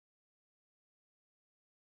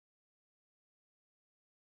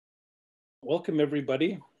Welcome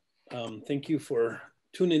everybody. Thank you for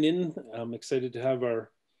tuning in. I'm excited to have our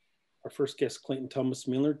first guest, Clayton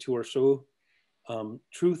Thomas-Müller, to our show,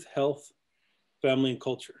 Truth, Health, Family, and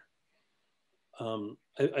Culture.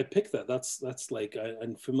 I picked that. That's like,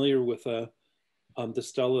 I'm familiar with the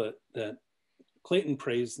style that Clayton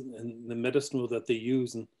prays and the medicine that they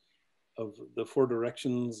use, and of the 4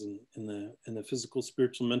 directions and the physical,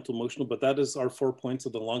 spiritual, mental, emotional. But that is our 4 points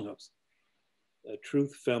of the Longhouse.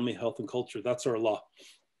 Truth, family, health, and culture. That's our law.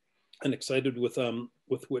 And excited with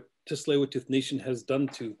what Tsleil-Waututh Nation has done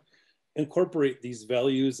to incorporate these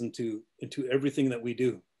values into everything that we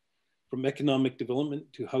do, from economic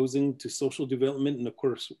development to housing to social development. And of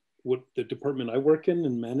course, what the department I work in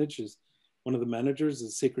and manage is one of the managers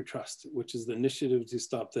is Sacred Trust, which is the initiative to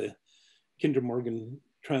stop the Kinder Morgan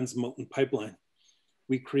Trans Mountain Pipeline.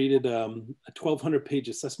 We created a 1,200-page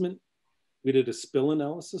assessment. We did a spill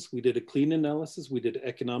analysis, we did a clean analysis, we did an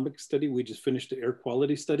economic study, we just finished the air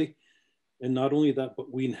quality study. And not only that,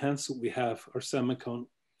 but we enhanced what we have. Our salmon count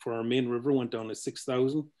for our main river went down to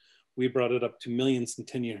 6,000. We brought it up to millions in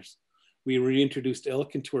 10 years. We reintroduced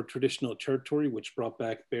elk into our traditional territory, which brought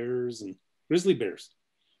back bears and grizzly bears,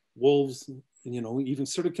 wolves, you know, even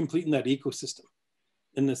sort of completing that ecosystem.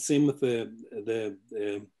 And the same with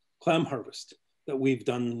the clam harvest that we've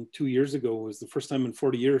done 2 years ago. It was the first time in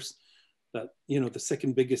 40 years that, you know, the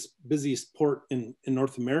second busiest port in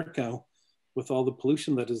North America, with all the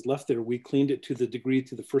pollution that is left there, we cleaned it to the degree,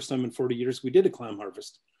 to the first time in 40 years, we did a clam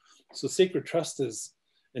harvest. So Sacred Trust is,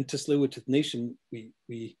 and Tsleil-Waututh Nation, we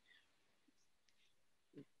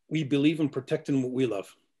believe in protecting what we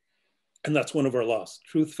love. And that's one of our laws: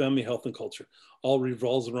 truth, family, health, and culture. All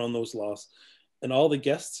revolves around those laws. And all the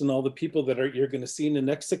guests and all the people that you're going to see in the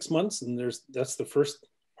next 6 months, and that's the first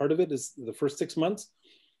part of it, is the first 6 months.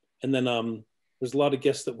 And then there's a lot of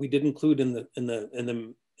guests that we did include in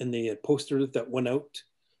the poster that went out.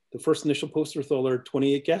 The first initial poster with all our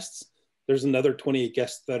 28 guests. There's another 28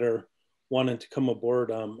 guests that are wanting to come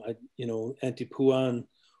aboard. You know, Auntie Pua and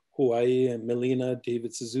Hawaii and Melina,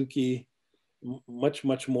 David Suzuki,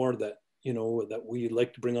 much more that, you know, that we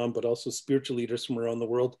like to bring on, but also spiritual leaders from around the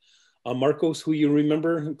world. Marcos, who you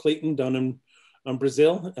remember, Clayton, down in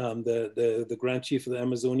Brazil, the Grand Chief of the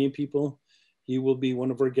Amazonian people. He will be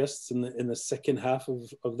one of our guests in the second half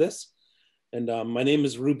of this. And my name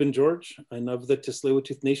is Ruben George. I'm of the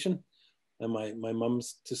Tsleil-Waututh Nation. And my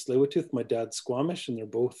mom's Tsleil-Waututh, my dad's Squamish, and they're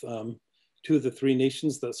both 2 of the 3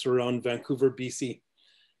 nations that surround Vancouver, BC,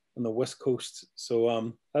 on the West Coast.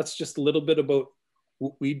 So that's just a little bit about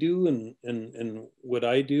what we do and what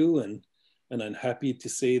I do. And I'm happy to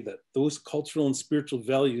say that those cultural and spiritual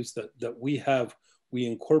values that we have, we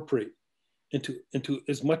incorporate into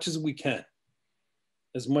as much as we can.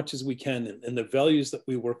 And the values that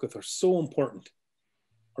we work with are so important.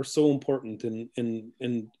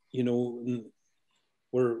 And you know,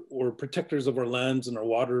 we're protectors of our lands and our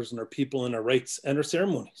waters and our people and our rights and our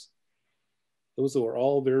ceremonies. Those are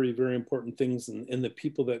all very, very important things. And the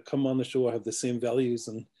people that come on the show have the same values.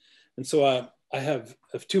 And so I have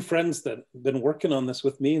 2 friends that have been working on this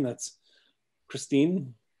with me, and that's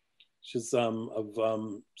Christine. She's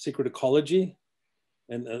of Sacred Ecology,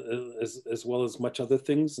 and as well as much other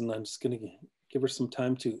things. And I'm just going to give her some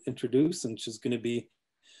time to introduce, and she's going to be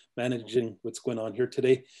managing what's going on here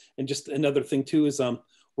today. And just another thing too is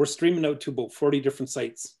we're streaming out to about 40 different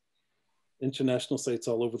sites, international sites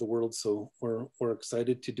all over the world. So we're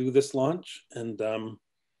excited to do this launch. And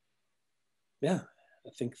yeah, I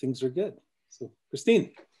think things are good. So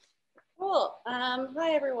Christine. Cool.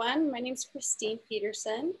 Hi, everyone. My name is Christine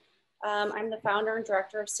Peterson. I'm the founder and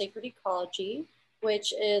director of Sacred Ecology,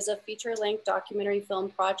 which is a feature-length documentary film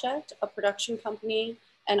project, a production company,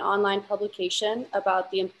 and online publication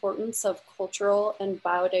about the importance of cultural and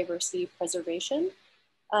biodiversity preservation.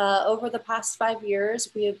 Over the past 5 years,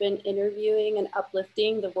 we have been interviewing and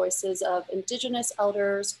uplifting the voices of Indigenous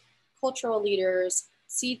elders, cultural leaders,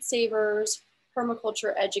 seed savers,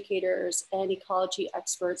 permaculture educators, and ecology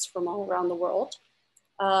experts from all around the world.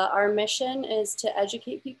 Our mission is to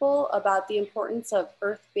educate people about the importance of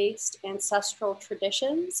earth-based ancestral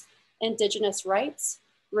traditions, Indigenous rights,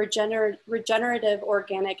 regenerative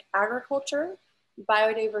organic agriculture,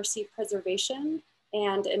 biodiversity preservation,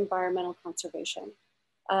 and environmental conservation.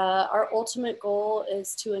 Our ultimate goal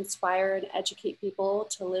is to inspire and educate people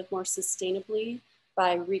to live more sustainably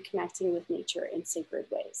by reconnecting with nature in sacred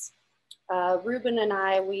ways. Ruben and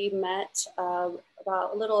I, we met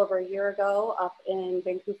about a little over a year ago up in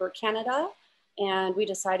Vancouver, Canada, and we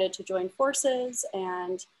decided to join forces,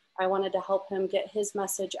 and I wanted to help him get his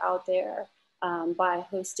message out there by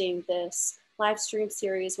hosting this live stream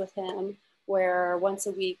series with him, where once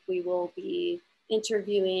a week we will be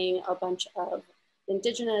interviewing a bunch of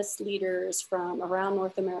Indigenous leaders from around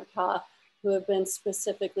North America who have been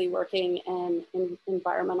specifically working in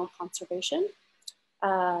environmental conservation.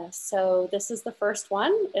 So this is the first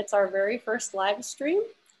one. It's our very first live stream.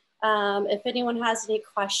 If anyone has any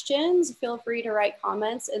questions, feel free to write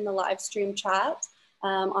comments in the live stream chat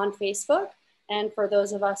on Facebook. And for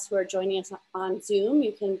those of us who are joining us on Zoom,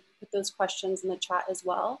 you can put those questions in the chat as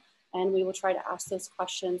well. And we will try to ask those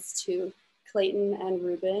questions to Clayton and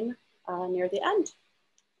Ruben near the end.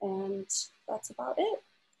 And that's about it.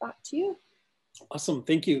 Back to you. Awesome,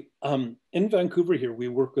 thank you. In Vancouver here, we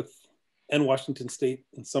work with, and Washington State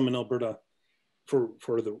and some in Alberta,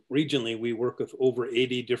 for the regionally, we work with over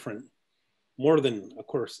 80 different, more than, of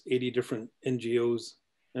course, 80 different NGOs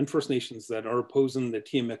and First Nations that are opposing the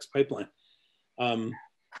TMX pipeline. And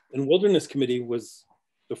Wilderness Committee was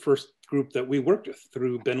the first group that we worked with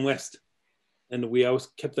through Ben West. And we always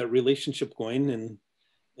kept that relationship going.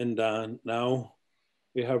 And now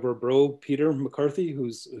we have our bro, Peter McCarthy,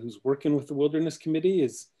 who's working with the Wilderness Committee,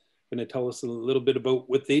 is gonna tell us a little bit about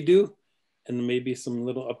what they do and maybe some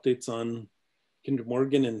little updates on Kinder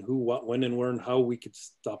Morgan and who, what, when, and where, and how we could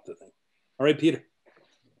stop the thing. All right, Peter.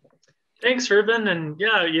 Thanks, Ruben. And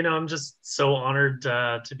yeah, you know, I'm just so honored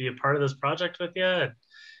to be a part of this project with you.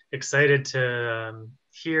 Excited to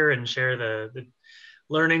hear and share the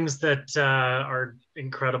learnings that our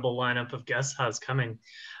incredible lineup of guests has coming.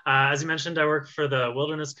 As you mentioned, I work for the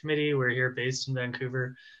Wilderness Committee. We're here based in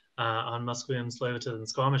Vancouver on Musqueam, Tsleil-Waututh, and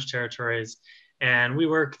Squamish territories. And we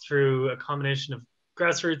work through a combination of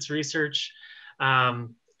grassroots research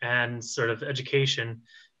and sort of education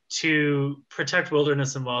to protect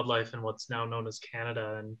wilderness and wildlife in what's now known as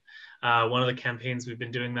Canada. And one of the campaigns we've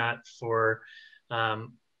been doing that for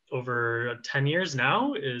over 10 years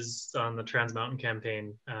now is on the Trans Mountain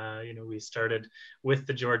campaign. You know, we started with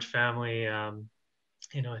the George family,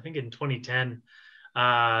 you know, I think in 2010,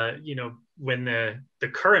 you know, when the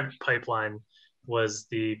current pipeline was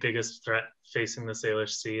the biggest threat facing the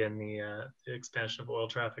Salish Sea and the expansion of oil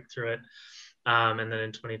traffic through it. And then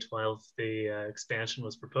in 2012, the expansion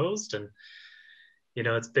was proposed, and you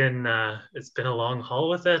know, it's been a long haul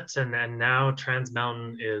with it. And now Trans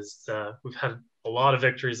Mountain is we've had a lot of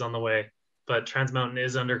victories on the way, but Trans Mountain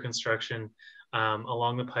is under construction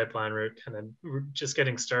along the pipeline route, kind of just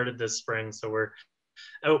getting started this spring. So we're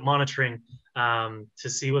out monitoring to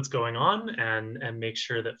see what's going on and make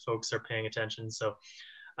sure that folks are paying attention. So,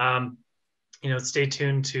 you know, stay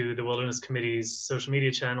tuned to the Wilderness Committee's social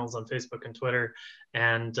media channels on Facebook and Twitter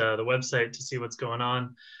and the website to see what's going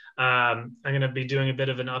on. I'm going to be doing a bit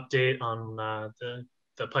of an update on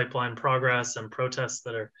the pipeline progress and protests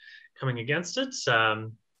that are coming against it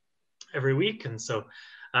every week. And so,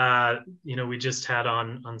 you know, we just had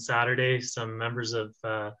on Saturday some members of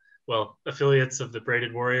well, affiliates of the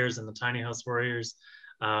Braided Warriors and the Tiny House Warriors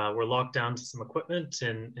were locked down to some equipment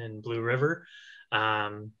in Blue River.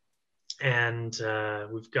 And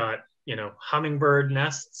we've got, you know, hummingbird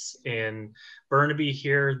nests in Burnaby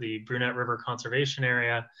here, the Brunette River Conservation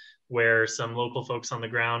Area, where some local folks on the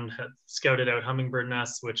ground have scouted out hummingbird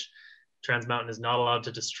nests, which Trans Mountain is not allowed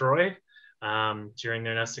to destroy during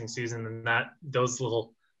their nesting season. And those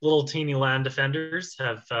little teeny land defenders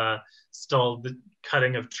have stalled the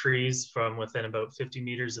cutting of trees from within about 50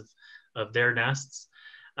 meters of their nests.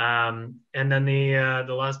 And then the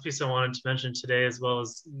last piece I wanted to mention today, as well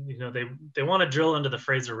as, you know, they want to drill into the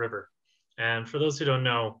Fraser River. And for those who don't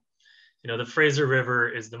know, you know, the Fraser River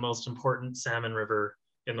is the most important salmon river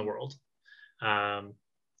in the world.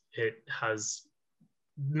 It has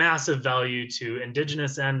massive value to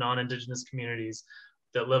Indigenous and non-Indigenous communities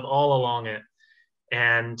that live all along it.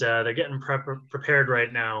 And they're getting prepared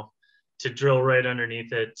right now to drill right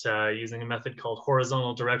underneath it using a method called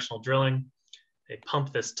horizontal directional drilling. They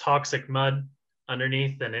pump this toxic mud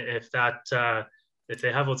underneath, and if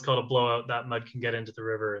they have what's called a blowout, that mud can get into the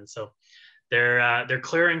river. And so they're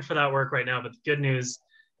clearing for that work right now. But the good news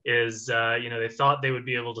is, you know, they thought they would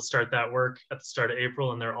be able to start that work at the start of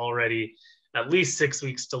April, and they're already at least 6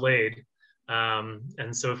 weeks delayed.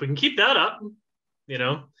 And so if we can keep that up, you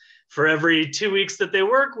know, for every 2 weeks that they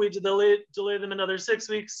work, we delay them another 6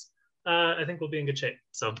 weeks. I think we'll be in good shape.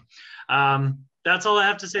 So that's all I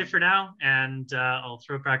have to say for now. And I'll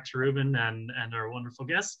throw it back to Ruben and our wonderful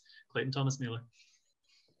guest, Clayton Thomas-Müller.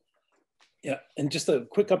 Yeah, and just a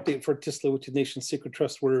quick update for Tsleil-Waututh Nation Sacred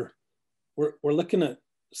Trust. We're looking at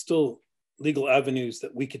still legal avenues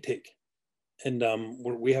that we could take. And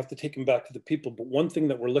we have to take them back to the people. But one thing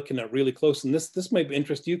that we're looking at really close, and this might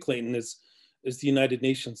interest you, Clayton, is the United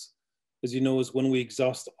Nations. as you know, is when we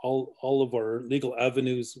exhaust all of our legal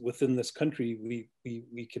avenues within this country,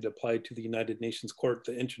 we could apply to the United Nations Court,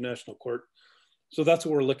 the International Court. So that's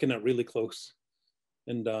what we're looking at really close.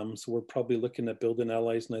 And so we're probably looking at building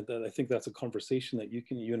allies, and I think that's a conversation that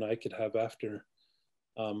you and I could have after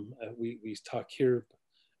we talk here.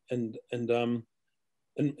 And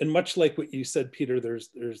much like what you said, Peter,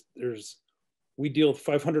 we deal with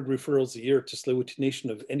 500 referrals a year to Tsleil-Waututh Nation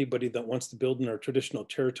of anybody that wants to build in our traditional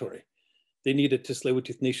territory. They need a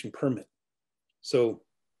Tsleil-Waututh Nation permit. So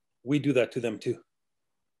we do that to them too.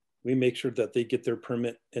 We make sure that they get their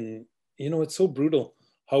permit. And you know, it's so brutal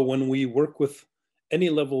how when we work with any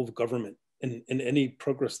level of government and any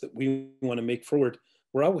progress that we want to make forward,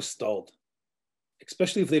 we're always stalled.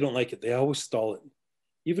 Especially if they don't like it, they always stall it.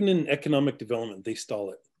 Even in economic development, they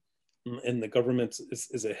stall it. And the government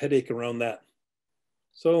is a headache around that.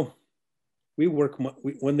 So we work,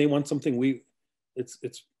 when they want something, it's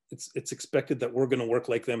expected that we're going to work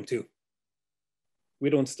like them too. We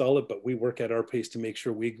don't stall it, but we work at our pace to make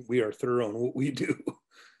sure we are thorough in what we do.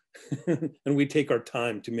 And we take our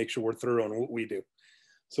time to make sure we're thorough in what we do.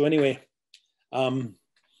 So anyway,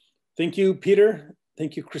 thank you, Peter.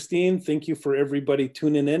 Thank you, Christine. Thank you for everybody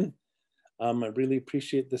tuning in. I really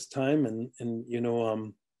appreciate this time, and you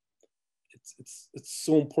know, it's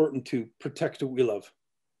so important to protect what we love.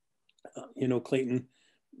 You know, Clayton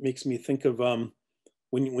makes me think of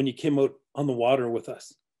when you came out on the water with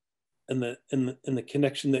us, and the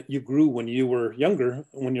connection that you grew when you were younger,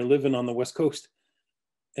 when you're living on the West Coast,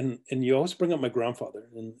 and you always bring up my grandfather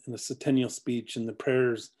and the centennial speech and the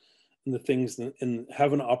prayers and the things, and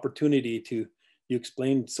have an opportunity to. You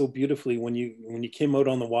explained so beautifully when you came out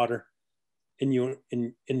on the water, and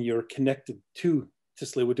you're connected to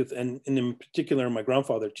Tsleil-Waututh, and in particular my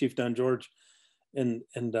grandfather, Chief Dan George, and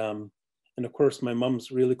of course my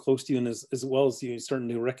mom's really close to you, and as well as you starting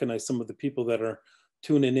to recognize some of the people that are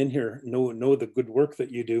tuning in here know the good work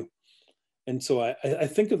that you do. And so I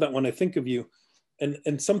think of that when I think of you,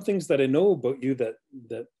 and some things that I know about you that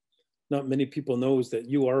not many people know is that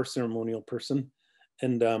you are a ceremonial person,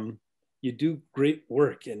 and you do great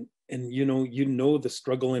work, and you know the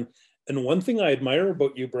struggle, and one thing I admire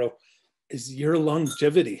about you, bro, is your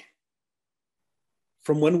longevity.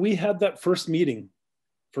 From when we had that first meeting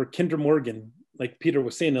for Kinder Morgan, like Peter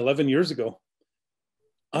was saying, 11 years ago,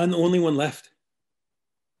 I'm the only one left.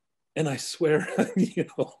 And I swear, you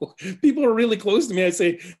know, people are really close to me. I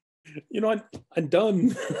say, you know, I'm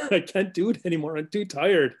done. I can't do it anymore. I'm too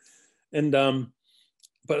tired. And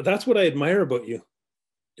but that's what I admire about you.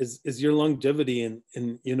 Is your longevity,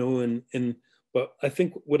 and you know, and but I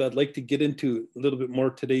think what I'd like to get into a little bit more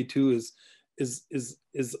today too is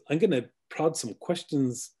I'm going to prod some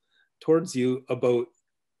questions towards you about,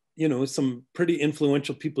 you know, some pretty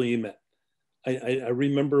influential people you met. I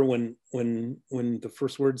remember when the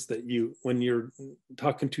first words that when you're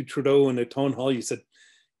talking to Trudeau in a town hall, you said,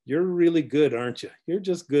 "You're really good, aren't you? You're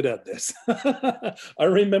just good at this." I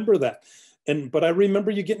remember that, but I remember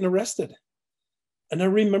you getting arrested. And I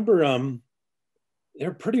remember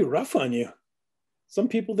they're pretty rough on you. Some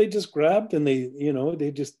people they just grabbed and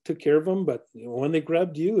they just took care of them. But you know, when they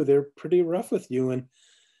grabbed you, they're pretty rough with you. And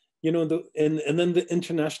you know, and then the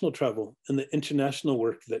international travel and the international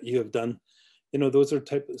work that you have done. You know, those are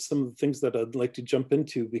some of the things that I'd like to jump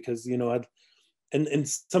into, because you know, and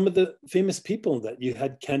some of the famous people that you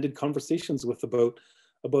had candid conversations with about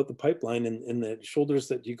the pipeline, and the shoulders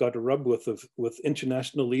that you got to rub with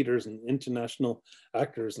international leaders and international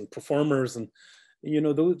actors and performers. And, you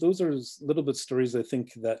know, those are little bit stories I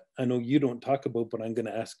think that I know you don't talk about, but I'm going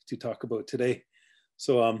to ask to talk about today.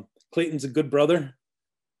 So Clayton's a good brother,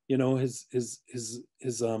 you know, has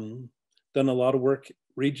done a lot of work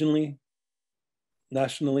regionally,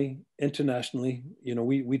 nationally, internationally. You know,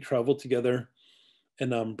 we travel together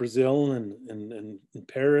in Brazil and in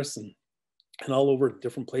Paris and all over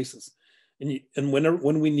different places. And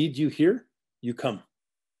when we need you here, you come.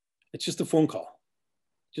 It's just a phone call,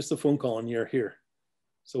 and you're here.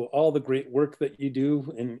 So all the great work that you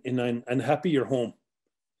do, and I'm happy you're home.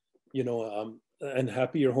 You know, I'm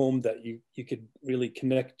happy you're home, that you could really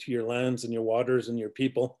connect to your lands and your waters and your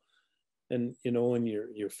people, and you know, and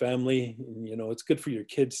your family. And you know, it's good for your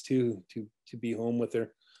kids too to be home with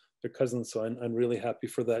their cousins. So I'm really happy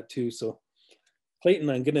for that too. So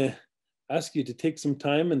Clayton, I'm gonna ask you to take some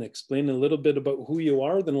time and explain a little bit about who you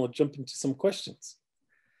are, then we'll jump into some questions.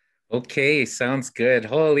 Okay, sounds good.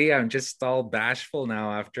 Holy, I'm just all bashful now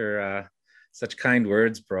after such kind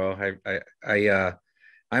words, bro.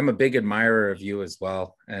 I'm a big admirer of you as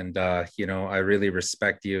well, and you know, I really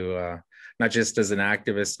respect you, not just as an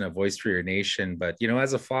activist and a voice for your nation, but you know,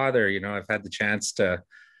 as a father. You know, I've had the chance to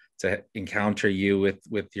to encounter you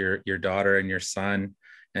with your daughter and your son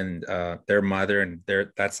and their mother and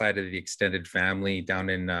that side of the extended family down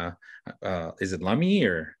in is it Lummi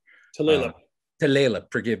or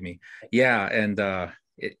Tsleil-Waututh, forgive me. Yeah, and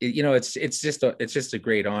it's just a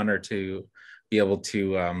great honor to be able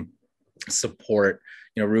to support.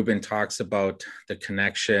 Ruben talks about the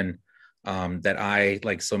connection that I,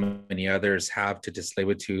 like so many others, have to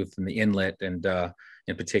Tsleil-Waututh and the inlet, and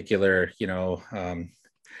in particular,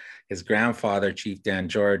 his grandfather, Chief Dan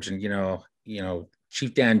George, and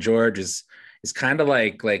Chief Dan George is kind of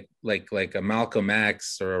like a Malcolm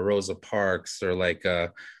X or a Rosa Parks or like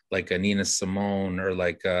a Nina Simone or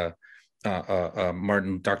like a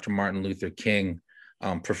Dr. Martin Luther King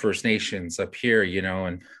for First Nations up here,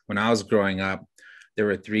 And when I was growing up, there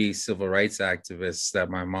were 3 civil rights activists that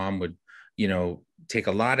my mom would, take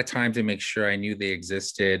a lot of time to make sure I knew they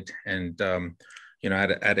existed. And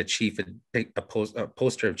at a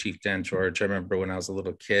poster of Chief Dan George. I remember when I was a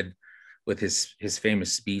little kid with his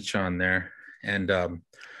famous speech on there. And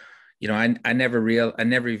I never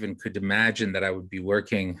even could imagine that I would be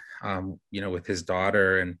working with his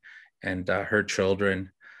daughter and her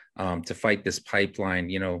children to fight this pipeline,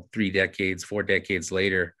 4 decades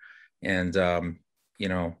later. And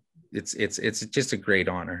it's just a great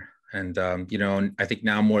honor. And I think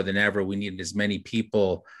now more than ever we need as many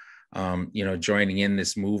people joining in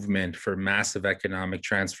this movement for massive economic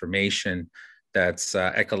transformation that's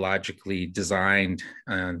ecologically designed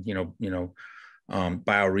and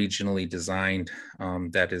bioregionally designed,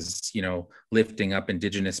 that is lifting up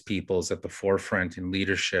Indigenous peoples at the forefront in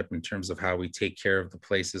leadership in terms of how we take care of the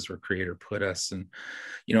places where Creator put us. And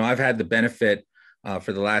I've had the benefit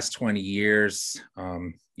for the last 20 years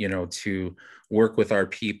to work with our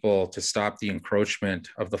people to stop the encroachment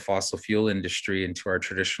of the fossil fuel industry into our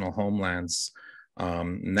traditional homelands.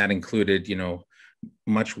 And that included,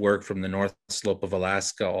 much work from the North Slope of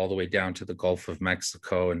Alaska all the way down to the Gulf of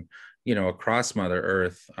Mexico and, across Mother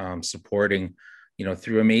Earth, supporting,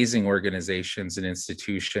 through amazing organizations and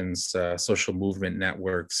institutions, social movement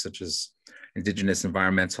networks such as Indigenous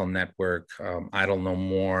Environmental Network, Idle No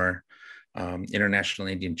More, International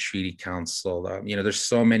Indian Treaty Council. There's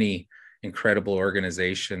so many incredible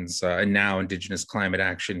organizations, and now Indigenous Climate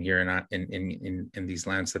Action here in these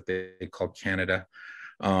lands that they call Canada.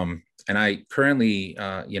 And I currently,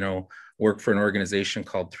 work for an organization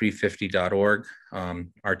called 350.org.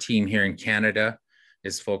 Our team here in Canada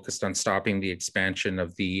is focused on stopping the expansion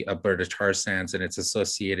of the Alberta tar sands and its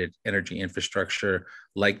associated energy infrastructure,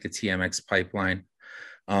 like the TMX pipeline.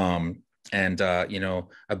 And a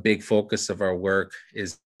big focus of our work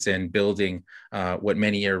is in building what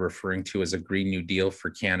many are referring to as a Green New Deal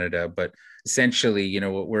for Canada. But essentially,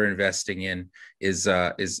 what we're investing in is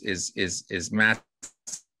massive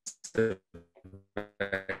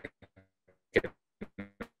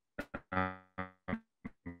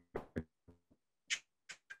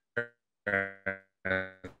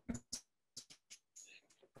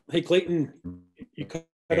Hey, Clayton, you cut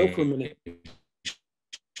out for a minute.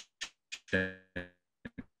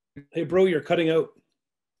 Hey, bro, you're cutting out.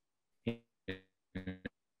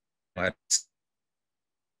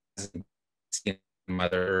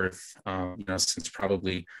 Mother Earth, since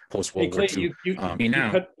probably post World War II. Me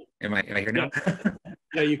now. Am I here now?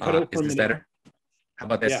 Yeah, you cut out for a minute. Is this better? How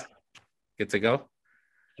about this? Yeah. Good to go?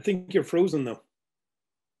 I think you're frozen though.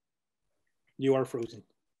 You are frozen.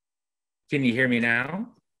 Can you hear me now?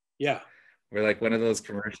 Yeah. We're like one of those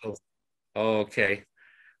commercials. Oh, okay.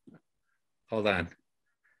 Hold on.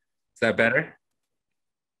 Is that better?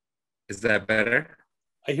 Is that better?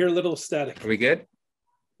 I hear a little static. Are we good?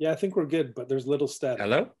 Yeah, I think we're good, but there's little static.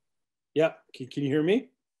 Hello? Yeah. Can you hear me?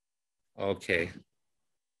 Okay.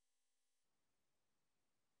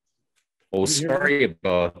 Oh, sorry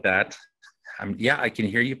about that. Yeah, I can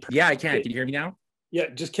hear you. Yeah, I can. Can you hear me now? Yeah,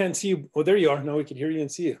 just can't see you. Oh, there you are. Now we can hear you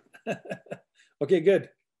and see you. Okay, good.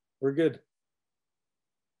 We're good.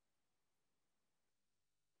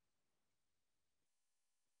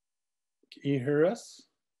 Can you hear us?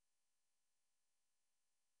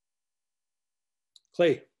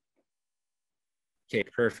 Clay. Okay,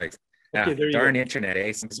 perfect. Okay, there you darn go. Internet,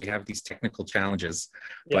 eh? Since we have these technical challenges.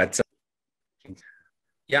 Yeah. But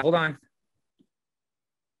yeah, hold on.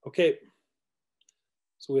 Okay.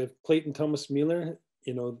 So we have Clayton Thomas-Müller.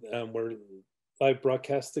 We're live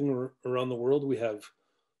broadcasting around the world. We have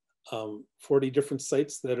 40 different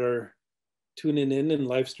sites that are tuning in and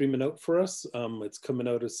live streaming out for us. It's coming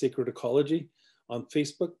out as Sacred Ecology on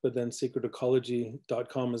Facebook, but then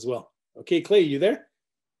sacredecology.com as well. Okay, Clay, you there?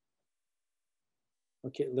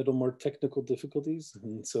 Okay, a little more technical difficulties.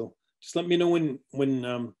 And so just let me know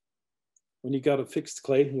when when you got it fixed,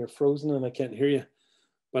 Clay. You're frozen and I can't hear you.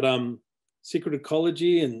 But Sacred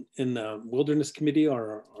Ecology and Wilderness Committee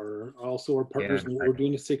are also our partners in what we're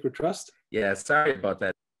doing at Sacred Trust. Yeah, sorry about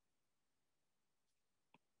that.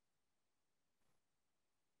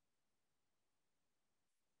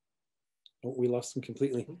 Oh, we lost them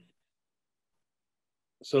completely.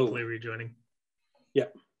 So hopefully rejoining. Yeah.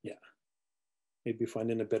 Maybe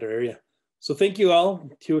finding a better area. So thank you all,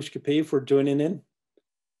 Tiosh Kapay, for joining in.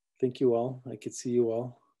 Thank you all. I could see you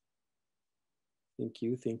all. Thank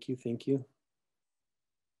you.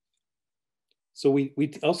 So we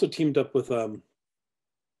also teamed up with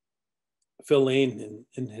Phil Lane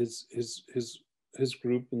and his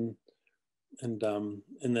group and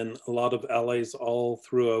then a lot of allies all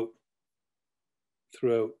throughout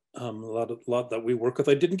a lot that we work with.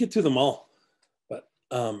 I didn't get to them all, but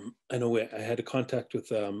I know I had a contact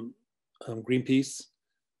with Greenpeace,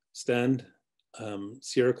 Stand,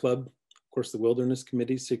 Sierra Club, of course the Wilderness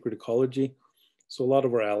Committee, Sacred Ecology. So a lot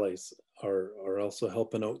of our allies are also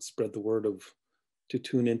helping out spread the word to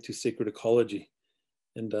tune into Sacred Ecology.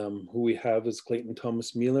 And who we have is Clayton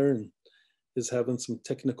Thomas-Müller, and is having some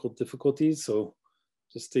technical difficulties. So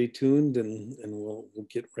just stay tuned and we'll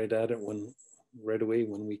get right at it right away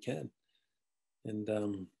when we can.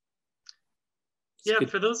 And yeah,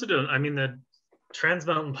 for those who don't, I mean, the Trans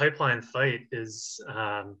Mountain Pipeline fight is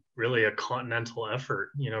really a continental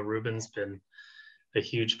effort. You know, Ruben's been a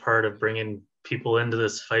huge part of bringing people into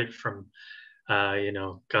this fight from, you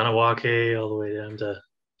know, Ganawake all the way down to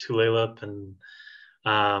Tulalip and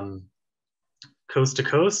coast to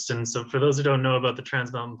coast. And so for those who don't know about the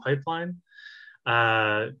Trans Mountain Pipeline,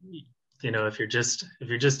 you know, if you're just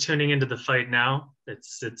tuning into the fight now,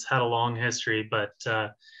 it's had a long history, but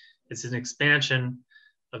it's an expansion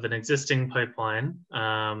of an existing pipeline,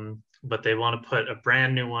 but they want to put a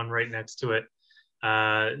brand new one right next to it,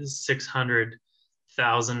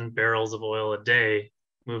 600,000 barrels of oil a day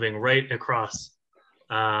moving right across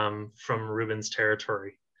from Ruben's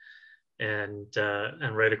territory and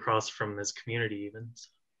right across from his community even. So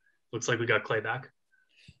looks like we got Clay back.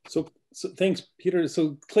 So thanks, Peter.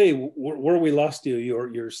 So Clay, where we lost you,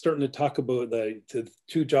 you're starting to talk about the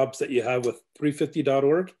two jobs that you have with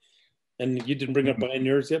 350.org, and you didn't bring up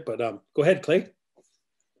Pioneers yet, but go ahead, Clay.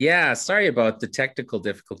 Yeah, sorry about the technical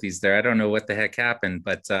difficulties there. I don't know what the heck happened,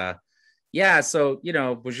 but yeah, so, you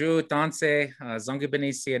know, bonjour, tanse,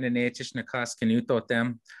 zongibanisi anene tishnakas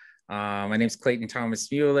kanutotem. My name's Clayton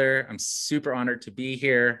Thomas-Müller. I'm super honored to be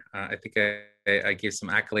here. I think I gave some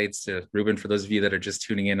accolades to Ruben for those of you that are just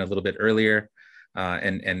tuning in a little bit earlier,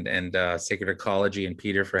 and Sacred Ecology and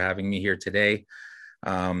Peter for having me here today.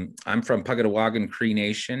 I'm from Pukatawagan Cree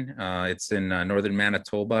Nation. It's in Northern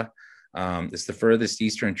Manitoba. It's the furthest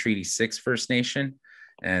eastern Treaty 6 First Nation.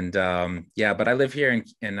 And yeah, but I live here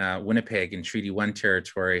in Winnipeg in Treaty 1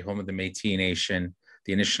 territory, home of the Métis Nation,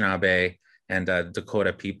 the Anishinaabe, and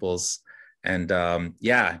Dakota peoples. And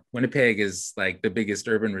yeah, Winnipeg is like the biggest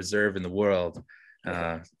urban reserve in the world.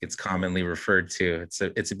 It's commonly referred to.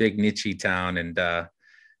 It's a big niche town, and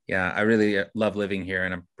yeah, I really love living here,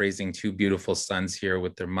 and I'm raising two beautiful sons here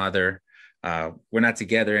with their mother. We're not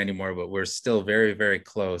together anymore, but we're still very, very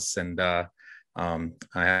close. And I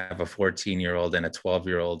have a 14-year-old and a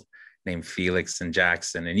 12-year-old named Felix and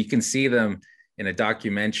Jackson, and you can see them in a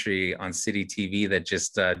documentary on City TV that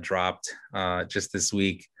just dropped just this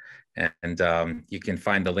week. And you can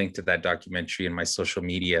find the link to that documentary in my social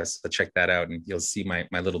media. So check that out and you'll see my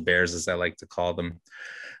little bears, as I like to call them.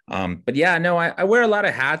 But yeah, no, I wear a lot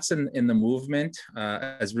of hats in the movement.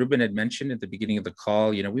 As Ruben had mentioned at the beginning of the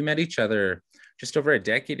call, you know, we met each other just over a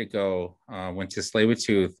decade ago when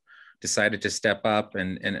Tsleil-Waututh decided to step up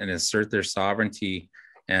and assert their sovereignty,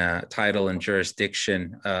 title, and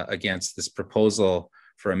jurisdiction against this proposal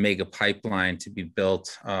for a mega pipeline to be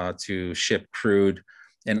built to ship crude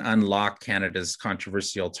and unlock Canada's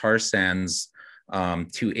controversial tar sands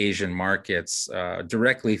to Asian markets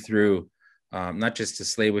directly through not just to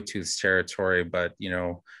Tsleil-Waututh's territory, but, you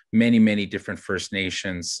know, many different First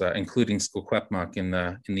Nations, including Squamish in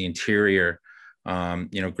the interior.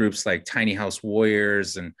 You know, groups like Tiny House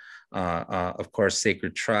Warriors and of course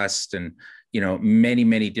Sacred Trust, and you know,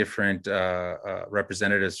 many different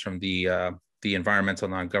representatives from the environmental,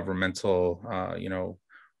 non-governmental you know,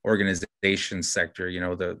 organization sector, you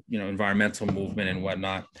know, the environmental movement and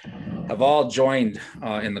whatnot, have all joined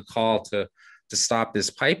in the call to stop this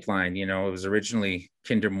pipeline. You know, it was originally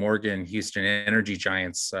Kinder Morgan, Houston Energy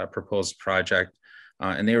Giants proposed project,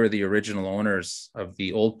 and they were the original owners of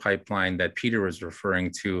the old pipeline that Peter was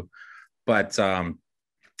referring to. But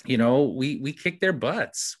you know, we kicked their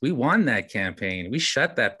butts. We won that campaign. We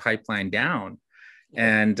shut that pipeline down.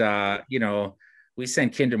 And, you know, we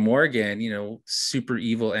sent Kinder Morgan, you know, super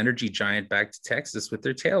evil energy giant, back to Texas with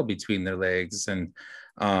their tail between their legs. And,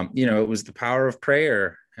 you know, it was the power of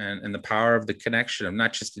prayer and the power of the connection of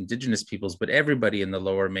not just Indigenous peoples, but everybody in the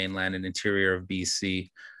lower mainland and interior of BC,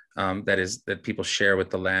 that people share with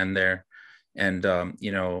the land there. And,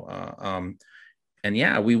 you know, and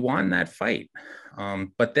yeah, we won that fight.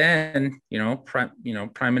 But then, you know,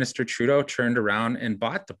 Prime Minister Trudeau turned around and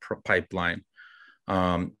bought the pipeline.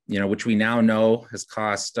 You know, which we now know has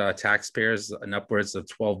cost taxpayers an upwards of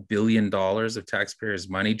 $12 billion of taxpayers'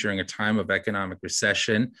 money during a time of economic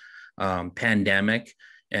recession, pandemic,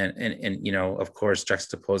 and you know, of course,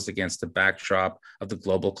 juxtaposed against the backdrop of the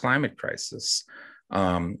global climate crisis.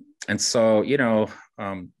 And so, you know,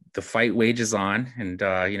 the fight wages on, and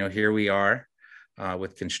you know, here we are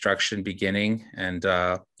with construction beginning, and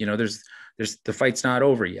you know, there's the fight's not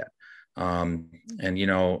over yet. And, you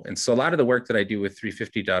know, and so a lot of the work that I do with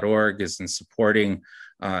 350.org is in supporting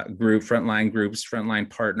frontline groups, frontline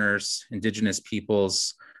partners, Indigenous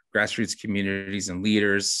peoples, grassroots communities and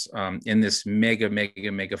leaders in this mega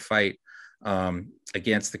fight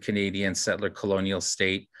against the Canadian settler colonial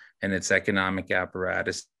state and its economic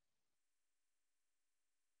apparatus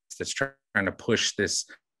that's trying to push this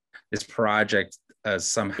project as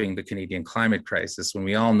something the Canadian climate crisis, when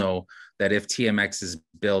we all know that if TMX is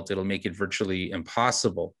built, it'll make it virtually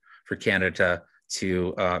impossible for Canada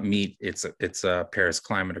to meet its Paris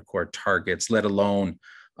Climate Accord targets, let alone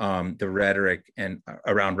the rhetoric and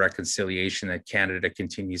around reconciliation that Canada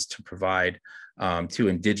continues to provide to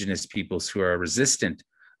Indigenous peoples who are resistant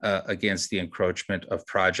against the encroachment of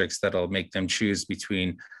projects that'll make them choose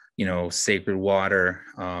between, you know, sacred water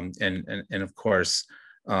and of course,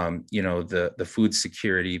 you know, the food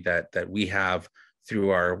security that we have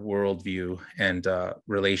through our worldview and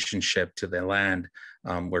relationship to the land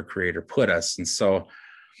where Creator put us. And so,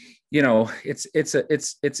 you know, it's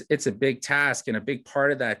a big task, and a big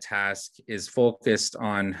part of that task is focused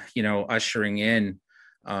on, you know, ushering in,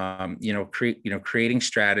 you know, creating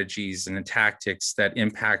strategies and tactics that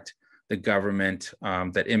impact the government,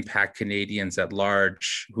 that impact Canadians at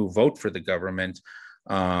large who vote for the government,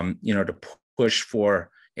 you know, to push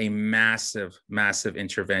for a massive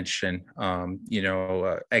intervention, you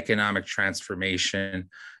know, economic transformation.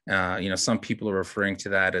 You know, some people are referring to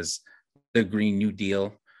that as the Green New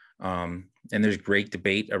Deal. And there's great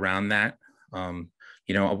debate around that.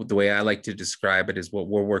 You know, the way I like to describe it is what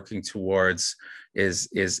we're working towards is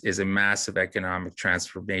a massive economic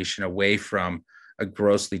transformation away from a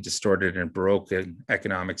grossly distorted and broken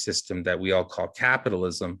economic system that we all call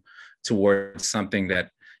capitalism, towards something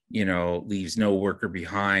that, you know, leaves no worker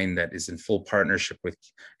behind, that is in full partnership with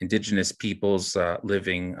Indigenous peoples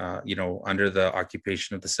living, you know, under the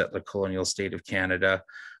occupation of the settler colonial state of Canada,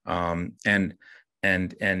 and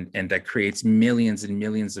that creates millions and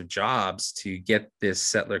millions of jobs to get this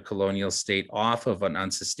settler colonial state off of an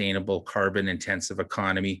unsustainable carbon intensive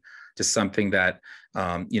economy to something that,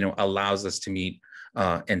 you know, allows us to meet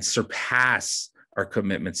and surpass our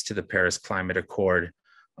commitments to the Paris Climate Accord.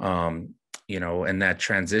 You know, and that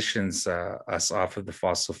transitions us off of the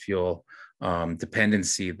fossil fuel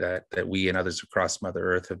dependency that we and others across Mother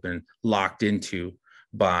Earth have been locked into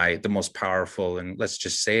by the most powerful and, let's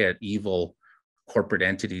just say it, evil corporate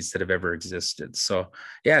entities that have ever existed. So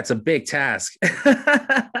yeah, it's a big task,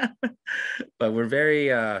 but we're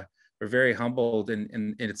very humbled,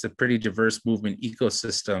 and it's a pretty diverse movement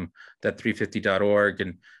ecosystem that 350.org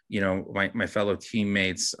and, you know, my fellow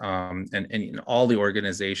teammates and all the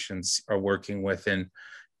organizations are working with.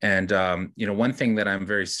 And you know, one thing that I'm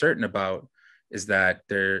very certain about is that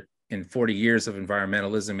in 40 years of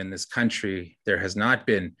environmentalism in this country, there has not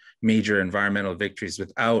been major environmental victories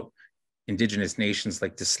without Indigenous nations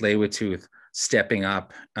like the Tsleil-Waututh stepping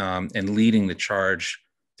up and leading the charge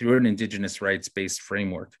through an Indigenous rights-based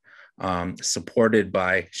framework, supported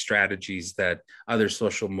by strategies that other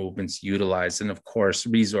social movements utilize, and of course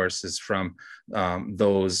resources from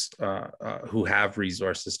those who have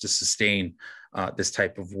resources to sustain this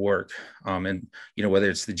type of work. And you know, whether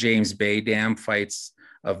it's the James Bay Dam fights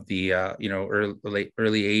of the you know, early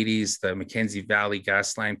 80s, the Mackenzie Valley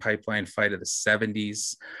gas line pipeline fight of the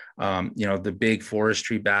 70s, you know, the big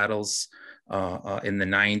forestry battles in the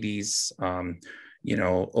 90s, you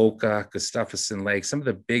know, Oka, Gustafson Lake, some of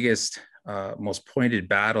the biggest, most pointed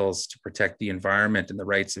battles to protect the environment and the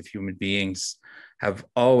rights of human beings have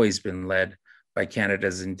always been led by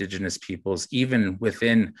Canada's Indigenous peoples, even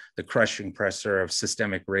within the crushing pressure of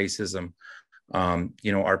systemic racism.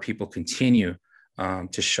 You know, our people continue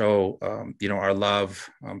to show, you know, our love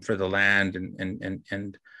for the land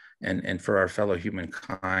and and for our fellow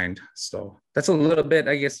humankind. So that's a little bit,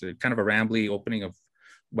 I guess, kind of a rambly opening of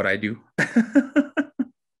what I do.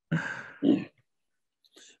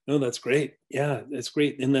 No, that's great. Yeah, that's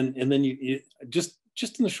great. And then you just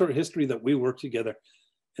in the short history that we worked together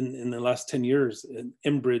in the last 10 years,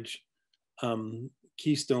 Enbridge,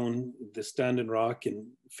 Keystone, the Stand and Rock, and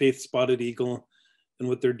Faith Spotted Eagle, and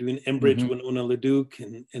what they're doing, Enbridge, Winona Leduc,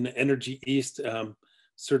 and Energy East,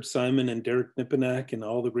 Serge Simon and Derek Nipinak, and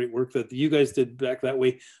all the great work that you guys did back that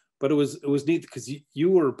way. But it was neat because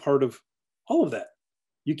you were part of all of that.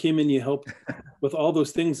 You came in, you helped with all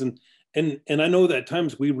those things, and I know that at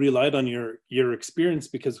times we relied on your experience,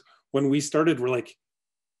 because when we started, we're like,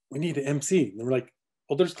 we need an MC, and we're like,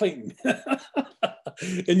 well, there's Clayton. and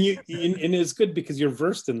it's good because you're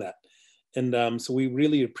versed in that, and so we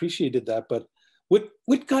really appreciated that. But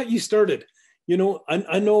what got you started? You know,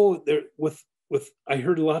 I know there with I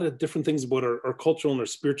heard a lot of different things about our cultural and our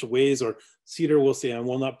spiritual ways. Or Cedar will say, I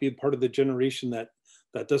will not be a part of the generation that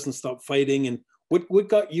doesn't stop fighting. And what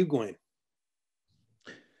got you going?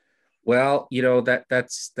 Well, you know,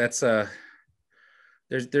 that's a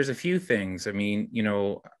there's a few things. I mean, you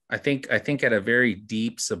know, I think at a very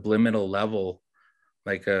deep subliminal level,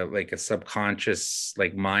 like a subconscious,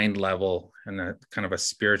 like mind level, and a kind of a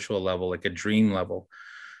spiritual level, like a dream level.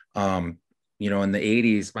 You know, in the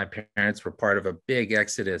 80s, my parents were part of a big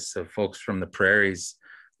exodus of folks from the prairies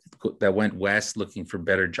that went west looking for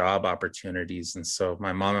better job opportunities. And so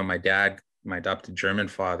my mom and my dad, my adopted German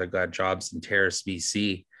father, got jobs in Terrace,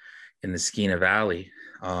 BC, in the Skeena Valley.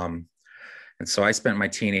 And so I spent my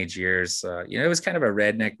teenage years, you know, it was kind of a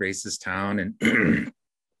redneck racist town. And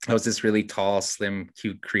I was this really tall, slim,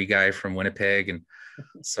 cute Cree guy from Winnipeg. And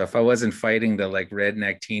so if I wasn't fighting the like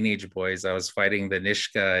redneck teenage boys, I was fighting the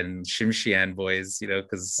Nishka and Shimshian boys, you know,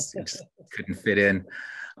 because I just couldn't fit in.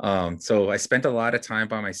 So I spent a lot of time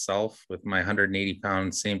by myself with my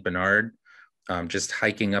 180-pound St. Bernard, just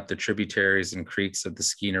hiking up the tributaries and creeks of the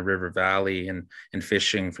Skeena River Valley, and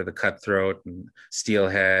fishing for the cutthroat and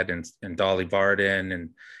steelhead and Dolly Varden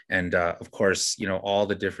and of course, you know, all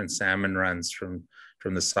the different salmon runs from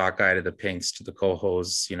the sockeye to the pinks to the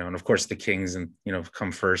cohos, you know, and of course the kings, and, you know,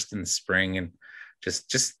 come first in the spring, and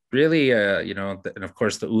just really, you know, and of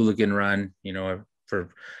course the Ooligan run, you know, for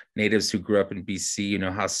natives who grew up in BC, you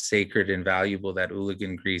know, how sacred and valuable that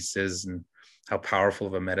Ooligan grease is, and how powerful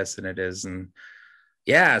of a medicine it is. And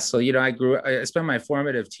yeah, so, you know, I spent my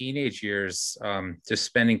formative teenage years just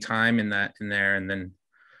spending time in there. And then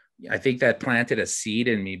I think that planted a seed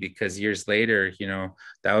in me, because years later, you know,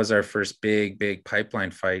 that was our first big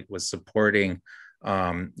pipeline fight, was supporting,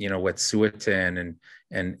 you know, Wet'suwet'en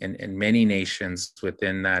and many nations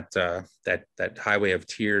within that Highway of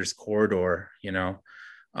Tears corridor, you know,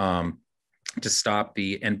 to stop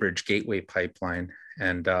the Enbridge Gateway pipeline.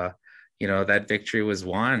 And, you know, that victory was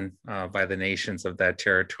won by the nations of that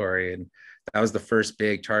territory. And that was the first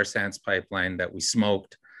big tar sands pipeline that we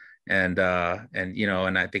smoked. And you know,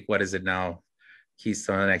 and I think, what is it now?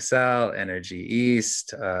 Keystone XL, Energy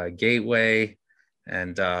East, Gateway,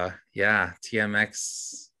 and yeah,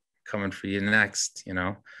 TMX coming for you next, you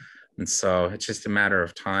know. And so it's just a matter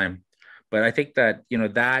of time. But I think that, you know,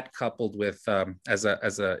 that coupled with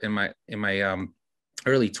in my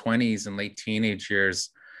early 20s and late teenage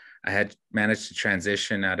years, I had managed to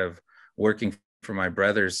transition out of working for my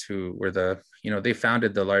brothers, who were they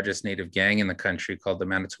founded the largest native gang in the country, called the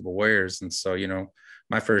Manitoba Warriors. And so, you know,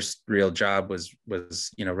 my first real job was,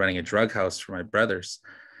 you know, running a drug house for my brothers.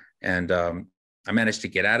 And I managed to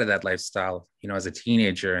get out of that lifestyle, you know, as a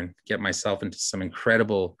teenager, and get myself into some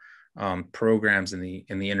incredible programs in the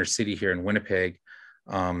inner city here in Winnipeg,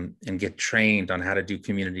 and get trained on how to do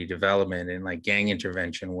community development and like gang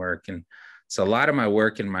intervention work. And so a lot of my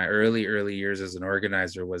work in my early years as an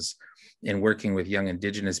organizer was in working with young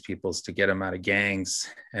Indigenous peoples to get them out of gangs,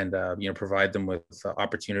 and you know, provide them with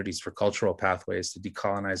opportunities for cultural pathways to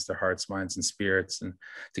decolonize their hearts, minds, and spirits, and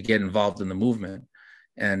to get involved in the movement.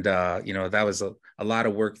 And you know, that was a lot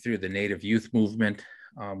of work through the Native Youth Movement,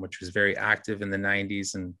 which was very active in the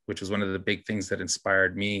 90s, and which was one of the big things that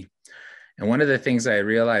inspired me. And one of the things I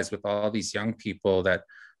realized with all these young people that,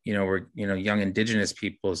 you know, were, you know, young Indigenous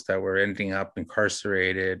peoples that were ending up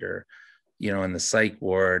incarcerated, or, you know, in the psych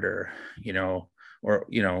ward, or, you know,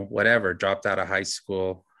 whatever, dropped out of high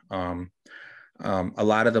school. A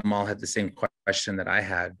lot of them all had the same question that I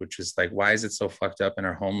had, which is like, why is it so fucked up in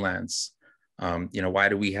our homelands? You know, why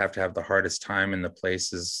do we have to have the hardest time in the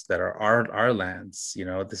places that are our lands? You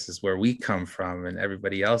know, this is where we come from, and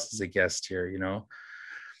everybody else is a guest here, you know.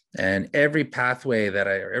 And every pathway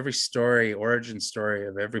every story, origin story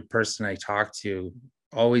of every person I talked to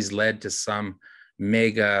always led to some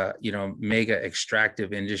mega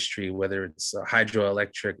extractive industry, whether it's a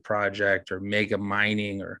hydroelectric project or mega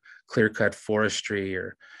mining or clear-cut forestry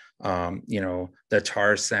or the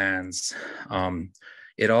tar sands.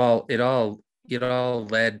 It all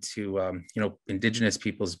led to Indigenous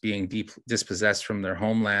peoples being dispossessed from their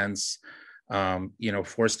homelands,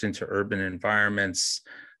 forced into urban environments,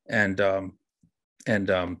 and that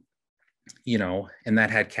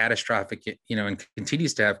had catastrophic, and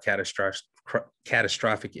continues to have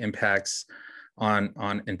catastrophic impacts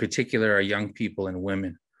on in particular our young people and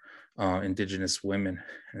women, Indigenous women.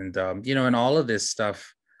 And and all of this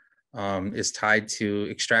stuff is tied to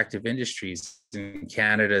extractive industries in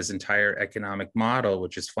Canada's entire economic model,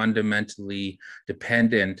 which is fundamentally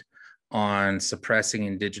dependent on suppressing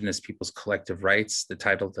Indigenous people's collective rights, the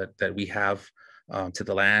title that we have to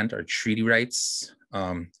the land, our treaty rights.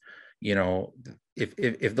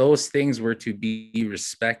 If those things were to be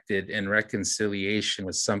respected and reconciliation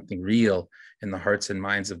was something real in the hearts and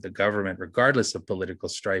minds of the government, regardless of political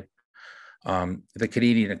stripe, the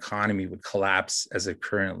Canadian economy would collapse as it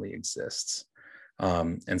currently exists.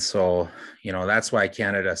 And so, that's why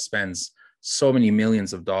Canada spends so many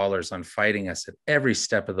millions of dollars on fighting us at every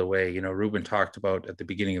step of the way. Ruben talked about at the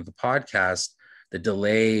beginning of the podcast, the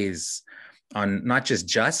delays on not just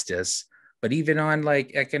justice, but even on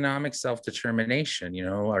like economic self-determination.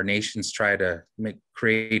 Our nations try to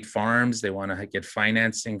create farms. They want to get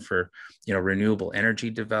financing for, renewable energy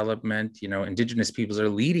development. Indigenous peoples are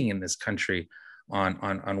leading in this country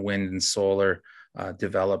on wind and solar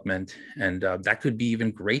development. And that could be even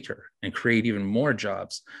greater and create even more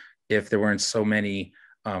jobs if there weren't so many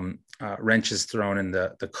wrenches thrown in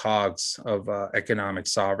the cogs of economic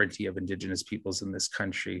sovereignty of Indigenous peoples in this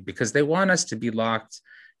country, because they want us to be locked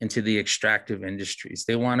into the extractive industries.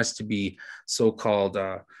 They want us to be so-called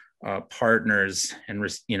partners, and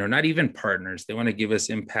not even partners. They want to give us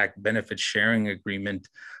impact benefit sharing agreement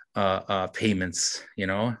payments.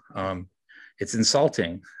 It's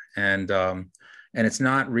insulting, and it's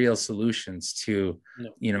not real solutions to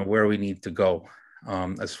where we need to go.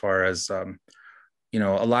 As far as a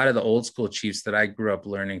lot of the old school chiefs that I grew up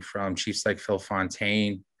learning from, chiefs like Phil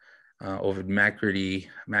Fontaine, Ovid McCurdy,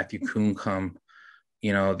 Matthew Kuncombe,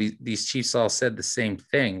 these chiefs all said the same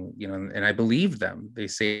thing, and I believe them. They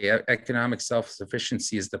say economic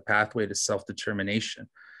self-sufficiency is the pathway to self-determination.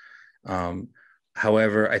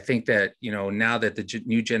 However, I think that, now that the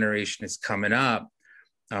new generation is coming up,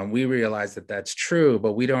 we realize that that's true,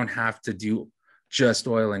 but we don't have to do just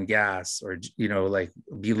oil and gas or,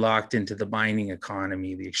 be locked into the mining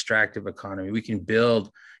economy, the extractive economy. We can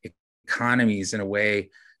build economies in a way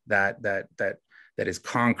that is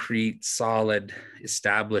concrete, solid,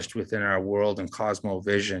 established within our world and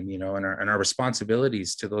cosmovision, and our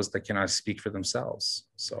responsibilities to those that cannot speak for themselves.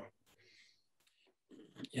 So.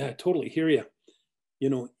 Yeah, I totally hear you.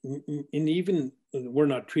 And even we're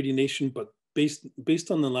not treaty nation, but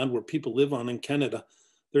based on the land where people live on in Canada,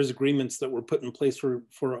 there's agreements that were put in place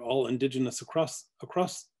for all Indigenous across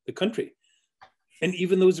the country. And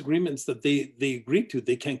even those agreements that they agreed to,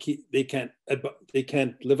 they can't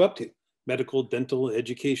live up to. Medical, dental,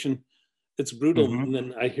 education. It's brutal. Mm-hmm. And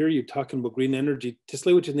then I hear you talking about green energy.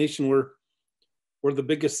 Tsleil-Waututh Nation, we're the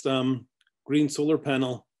biggest green solar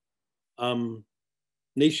panel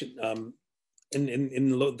nation in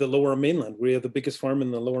the Lower Mainland. We have the biggest farm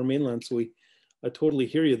in the Lower Mainland. So I totally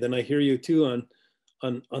hear you. Then I hear you too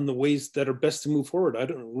on the ways that are best to move forward. I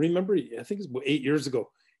don't remember. I think it's about 8 years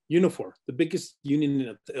ago. Unifor, the biggest union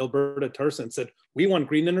at the Alberta tar sands, said we want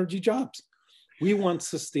green energy jobs. We want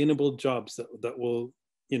sustainable jobs that will,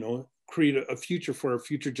 create a future for our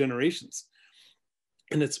future generations.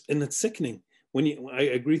 And it's sickening I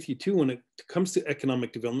agree with you too, when it comes to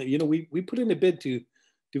economic development. We put in a bid to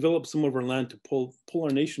develop some of our land to pull our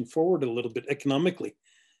nation forward a little bit economically.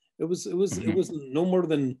 It was no more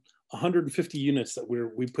than 150 units that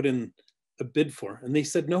we put in a bid for, and they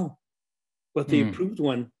said no. But they approved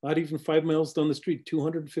one, not even 5 miles down the street,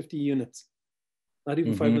 250 units. Not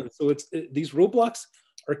even 5 minutes. So these roadblocks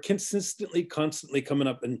are constantly coming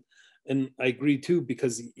up. And I agree too,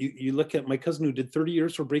 because you look at my cousin who did 30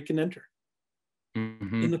 years for break and enter.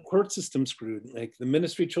 Mm-hmm. And the court system screwed, like the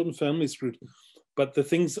Ministry of Children and Families screwed. But the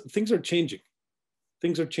things are changing.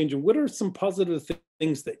 Things are changing. What are some positive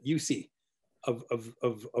things that you see of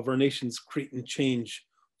our nation's creating change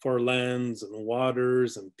for our lands and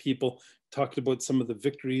waters and people? Talked about some of the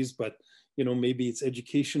victories, but maybe it's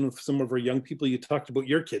education with some of our young people. You talked about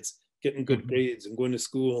your kids getting good grades and going to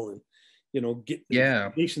school, and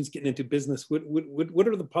nations getting into business. What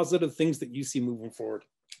are the positive things that you see moving forward?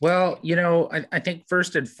 Well, I think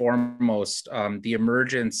first and foremost, the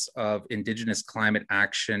emergence of Indigenous climate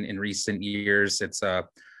action in recent years. It's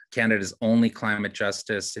Canada's only climate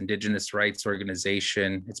justice Indigenous rights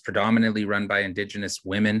organization. It's predominantly run by Indigenous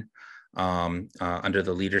women under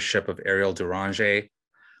the leadership of Ariel Duranger,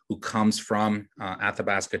 who comes from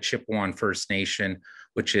Athabasca Chipewyan First Nation,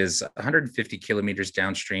 which is 150 kilometers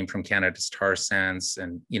downstream from Canada's tar sands,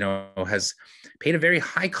 and has paid a very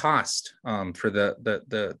high cost for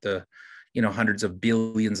the hundreds of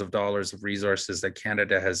billions of dollars of resources that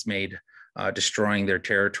Canada has made destroying their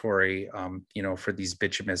territory, for these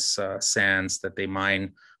bituminous sands that they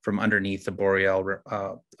mine from underneath the boreal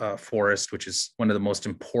forest, which is one of the most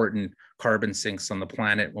important carbon sinks on the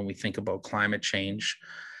planet when we think about climate change.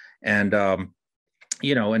 And her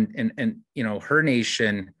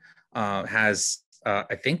nation has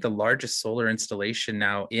I think the largest solar installation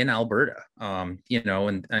now in Alberta. And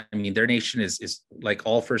I mean, their nation is like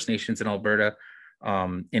all First Nations in Alberta,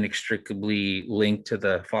 inextricably linked to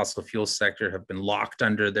the fossil fuel sector, have been locked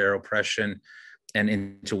under their oppression and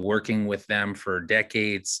into working with them for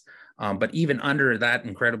decades. But even under that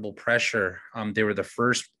incredible pressure, they were the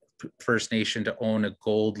first First Nation to own a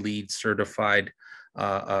gold LEED certified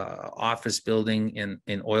office building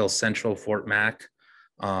in Oil Central, Fort Mac.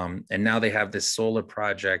 And now they have this solar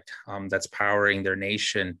project that's powering their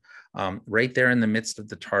nation right there in the midst of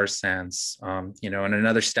the tar sands. And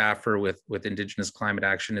another staffer with Indigenous climate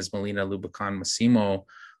action is Melina Lubacan-Massimo,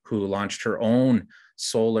 who launched her own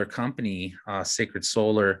solar company, Sacred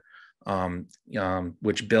Solar,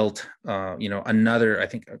 which built, I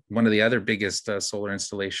think one of the other biggest solar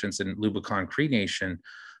installations in Lubacan Cree Nation,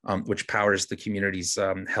 which powers the community's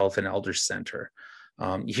health and elder center.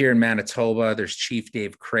 Here in Manitoba, there's Chief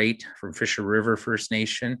Dave Crate from Fisher River First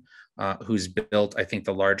Nation, who's built, I think,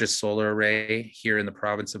 the largest solar array here in the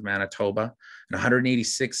province of Manitoba. And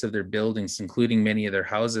 186 of their buildings, including many of their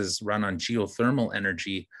houses, run on geothermal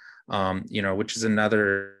energy, which is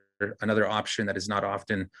another option that is not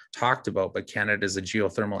often talked about, but Canada is a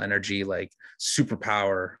geothermal energy like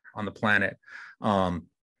superpower on the planet.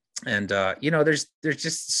 There's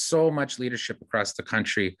just so much leadership across the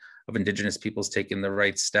country of Indigenous peoples taking the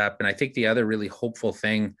right step. And I think the other really hopeful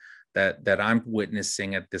thing that I'm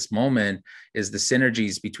witnessing at this moment is the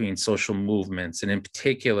synergies between social movements, and in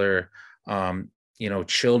particular,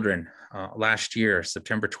 children. Last year,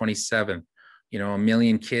 September 27th, 1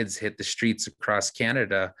 million kids hit the streets across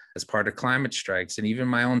Canada as part of climate strikes. And even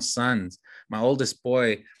my own sons, my oldest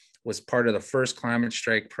boy was part of the first climate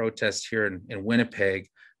strike protest here in Winnipeg.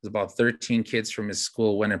 It was about 13 kids from his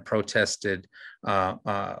school went and protested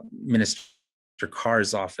Minister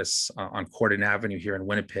Carr's office on Corden Avenue here in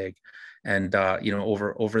Winnipeg, and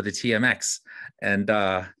over the TMX, and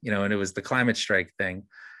and it was the climate strike thing.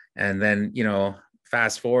 And then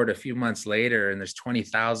fast forward a few months later, and there's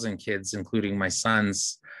 20,000 kids, including my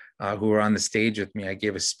sons, who were on the stage with me. I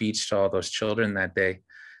gave a speech to all those children that day,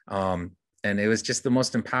 and it was just the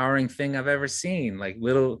most empowering thing I've ever seen.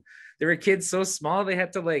 There were kids so small they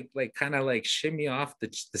had to kind of shimmy off the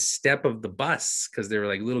step of the bus, because they were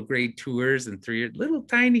like little grade 2ers and 3 little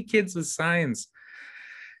tiny kids with signs.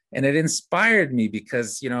 And it inspired me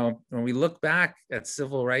because, when we look back at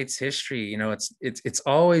civil rights history, it's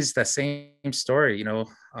always the same story.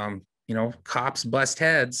 Cops bust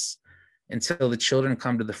heads until the children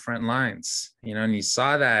come to the front lines. And you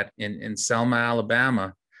saw that in Selma,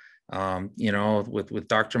 Alabama. With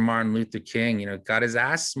Dr. Martin Luther King, got his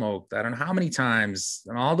ass smoked. I don't know how many times,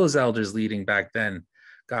 and all those elders leading back then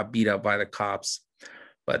got beat up by the cops.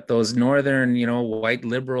 But those northern, white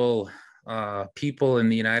liberal people in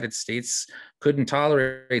the United States couldn't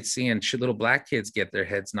tolerate seeing little black kids get their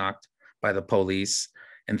heads knocked by the police,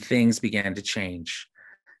 and things began to change.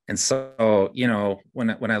 And so,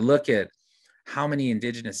 when I look at how many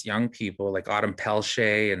Indigenous young people like Autumn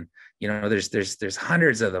Pelche, and there's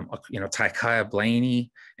hundreds of them, Taikaya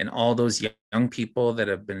Blaney, and all those young people that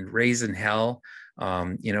have been raised in hell,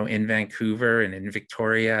 in Vancouver and in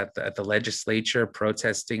Victoria at the legislature,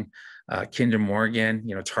 protesting Kinder Morgan,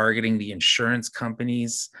 targeting the insurance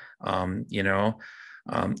companies. They're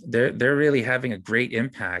really having a great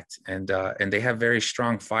impact, and they have very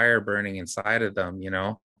strong fire burning inside of them.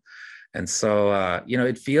 And so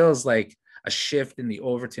it feels like a shift in the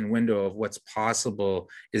Overton window of what's possible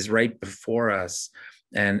is right before us.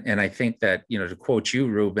 And I think that, to quote you,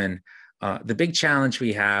 Ruben, the big challenge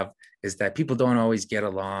we have is that people don't always get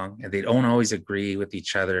along, and they don't always agree with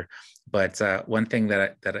each other. But one thing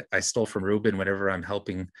that I stole from Ruben whenever I'm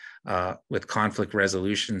helping with conflict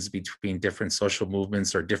resolutions between different social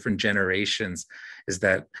movements or different generations is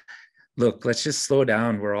that Look, let's just slow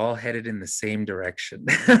down. We're all headed in the same direction.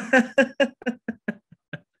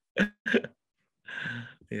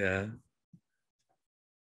 Yeah.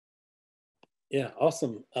 Yeah,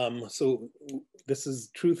 awesome. So this is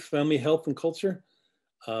Truth, Family, Health, and Culture.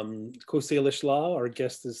 Kosei Lishla, our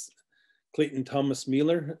guest is Clayton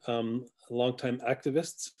Thomas-Müller, a longtime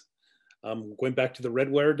activist, going back to the Red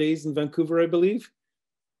Wire days in Vancouver, I believe.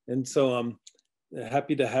 And so I'm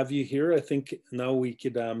happy to have you here. I think now we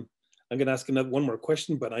could, I'm going to ask one more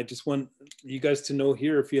question, but I just want you guys to know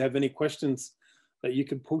here, if you have any questions, that you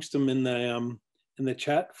can post them in the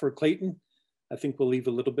chat for Clayton. I think we'll leave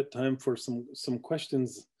a little bit time for some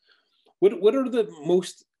questions. What are the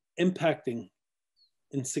most impacting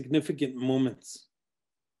and significant moments?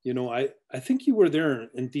 You know, I think you were there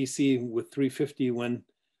in DC with 350 when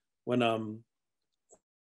Bill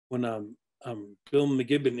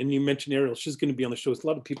McGibbon, and you mentioned Ariel, she's going to be on the show. It's a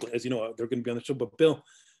lot of people, as you know, they're going to be on the show. But Bill,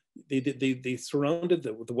 they surrounded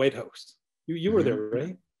the White House. You were there,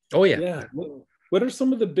 right? Oh yeah. Yeah. What are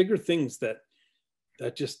some of the bigger things that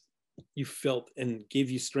just you felt and gave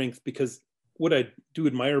you strength? Because what I do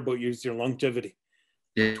admire about you is your longevity.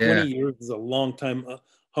 Yeah. 20 years is a long time.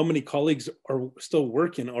 How many colleagues are still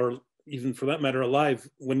working, or even for that matter, alive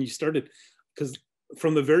when you started? Because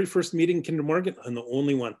from the very first meeting, Kinder Morgan, I'm the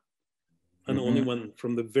only one. I'm the only one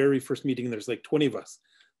from the very first meeting. There's like 20 of us.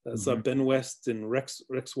 That's Ben West and Rex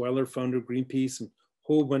Weiler, founder of Greenpeace, and a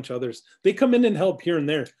whole bunch of others. They come in and help here and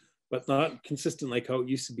there, but not consistent like how it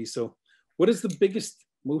used to be. So what is the biggest,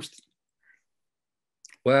 most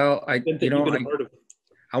Well, I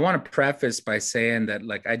want to preface by saying that,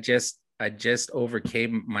 like, I just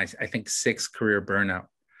overcame my, I think, 6th career burnout.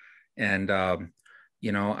 And,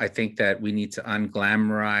 I think that we need to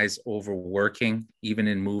unglamorize overworking, even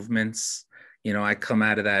in movements. I come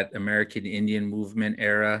out of that American Indian movement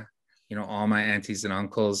era. All my aunties and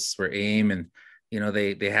uncles were AIM, and,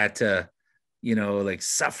 they had to, like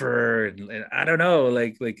suffer. And I don't know,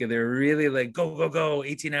 like they're really like, go,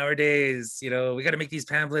 18-hour days. We got to make these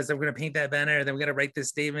pamphlets. Then we're going to paint that banner. Then we got to write this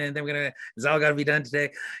statement. Then it's all got to be done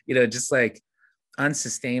today. Just like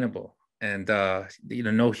unsustainable. And,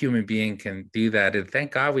 no human being can do that. And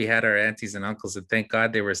thank God we had our aunties and uncles, and thank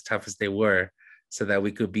God they were as tough as they were, so that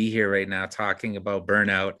we could be here right now talking about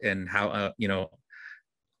burnout and how,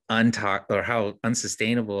 how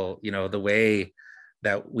unsustainable, the way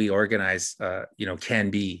that we organize, can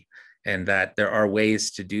be, and that there are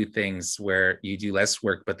ways to do things where you do less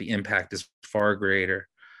work, but the impact is far greater.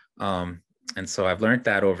 And so I've learned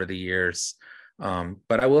that over the years.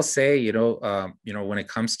 But I will say, when it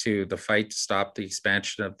comes to the fight to stop the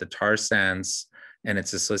expansion of the tar sands and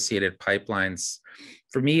its associated pipelines,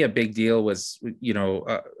 for me, a big deal was,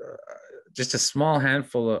 just a small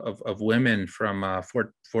handful of women from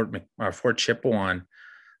Fort Chipewyan,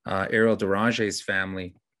 Ariel Derange's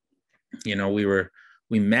family.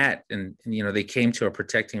 We met, and they came to a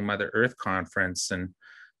Protecting Mother Earth conference, and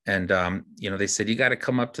they said, you got to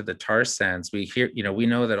come up to the tar sands. We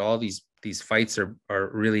know that all these fights are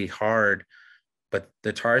really hard, but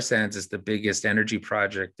the tar sands is the biggest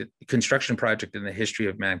construction project in the history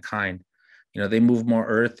of mankind. They move more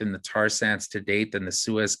earth in the tar sands to date than the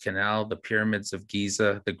Suez Canal, the pyramids of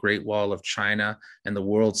Giza, the Great Wall of China, and the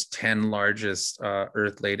world's 10 largest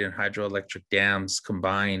earth-laden hydroelectric dams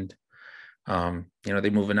combined. They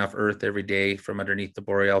move enough earth every day from underneath the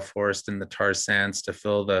boreal forest and the tar sands to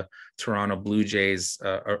fill the Toronto Blue Jays,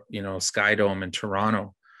 Sky Dome in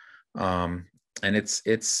Toronto. And it's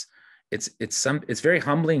very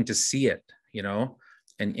humbling to see it,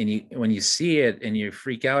 and when you see it and you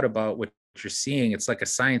freak out about what you're seeing, it's like a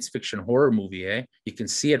science fiction horror movie. You can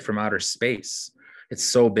see it from outer space. It's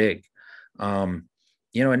so big. And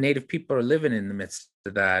Native people are living in the midst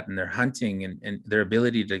of that, and they're hunting, and their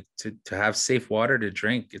ability to have safe water to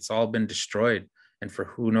drink, it's all been destroyed, and for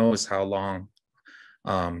who knows how long.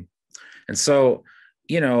 And so,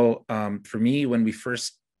 for me, when we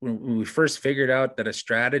first figured out that a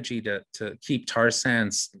strategy to keep tar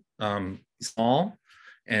sands small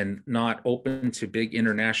and not open to big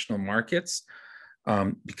international markets,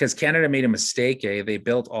 because Canada made a mistake. They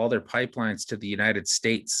built all their pipelines to the United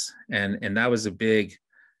States, and that was a big,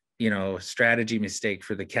 strategy mistake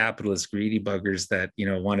for the capitalist greedy buggers that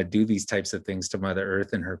want to do these types of things to Mother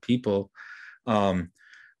Earth and her people.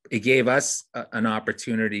 It gave us an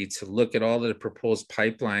opportunity to look at all the proposed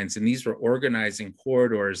pipelines, and these were organizing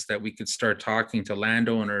corridors that we could start talking to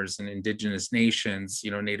landowners and Indigenous nations,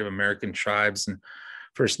 Native American tribes and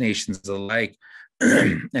First Nations alike,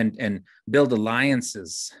 and build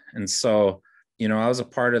alliances. And so, I was a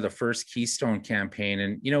part of the first Keystone campaign,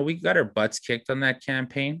 and, we got our butts kicked on that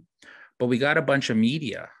campaign, but we got a bunch of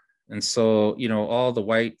media. And so, you know, all the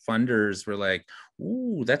white funders were like,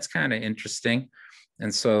 ooh, that's kind of interesting.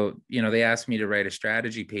 And so, you know, they asked me to write a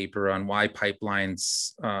strategy paper on why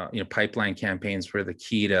pipelines, you know, pipeline campaigns were the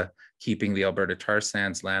key to keeping the Alberta tar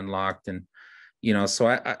sands landlocked. And, you know, so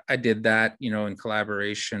I did that, you know, in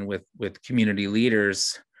collaboration with community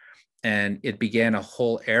leaders. And it began a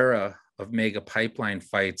whole era of mega pipeline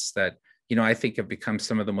fights that, you know, I think have become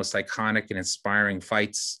some of the most iconic and inspiring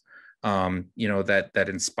fights, you know, that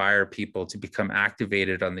inspire people to become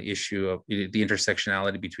activated on the issue of the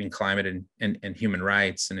intersectionality between climate and human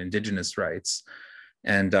rights and Indigenous rights.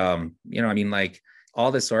 And, you know, I mean, like, all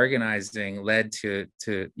this organizing led to,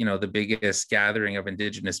 you know, the biggest gathering of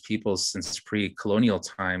Indigenous peoples since pre-colonial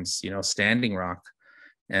times, you know, Standing Rock.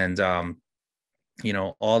 And, you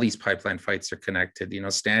know, all these pipeline fights are connected. You know,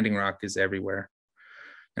 Standing Rock is everywhere.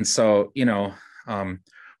 And so, you know,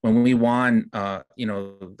 when we won, you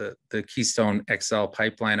know, the Keystone XL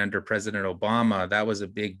pipeline under President Obama, that was a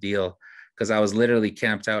big deal, because I was literally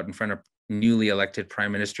camped out in front of newly elected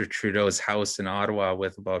Prime Minister Trudeau's house in Ottawa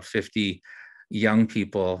with about 50 young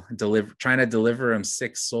people, trying to deliver him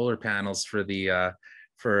 6 solar panels for the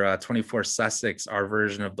for 24 Sussex, our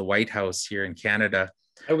version of the White House here in Canada.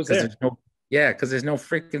 I was there. Yeah, because there's no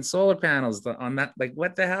freaking solar panels on that. Like,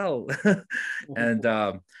 what the hell? And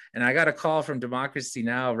I got a call from Democracy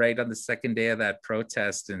Now! Right on the second day of that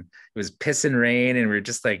protest, and it was pissing rain, and we were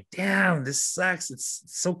just like, damn, this sucks. It's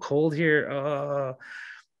so cold here. Oh.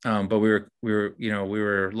 But we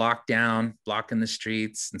were locked down, blocking the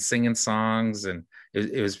streets and singing songs, and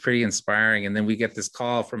it was pretty inspiring. And then we get this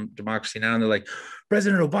call from Democracy Now! And they're like,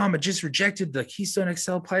 President Obama just rejected the Keystone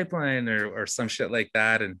XL pipeline, or some shit like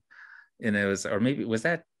that. And it was, or maybe was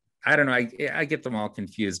that, I don't know. I get them all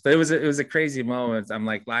confused, but it was a crazy moment. I'm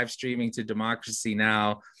like live streaming to Democracy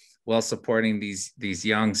Now! While supporting these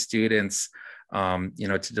young students, you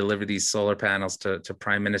know, to deliver these solar panels to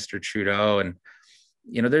Prime Minister Trudeau. And,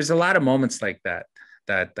 you know, there's a lot of moments like that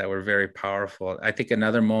were very powerful. I think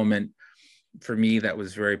another moment for me that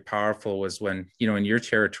was very powerful was when, you know, in your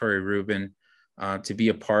territory, Ruben, to be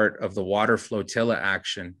a part of the water flotilla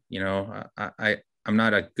action. You know, I'm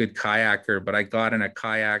not a good kayaker, but I got in a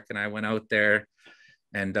kayak and I went out there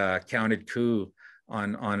and counted coup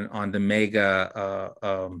on the mega.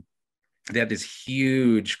 They had this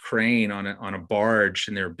huge crane on a barge,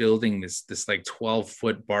 and they're building this like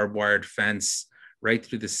 12-foot barbed wired fence right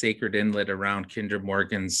through the sacred inlet around Kinder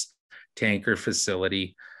Morgan's tanker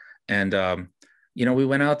facility. And you know, we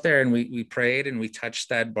went out there and we prayed and we touched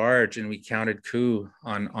that barge and we counted coup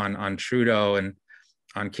on Trudeau and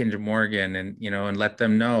on Kinder Morgan, and, you know, and let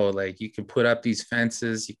them know, like, you can put up these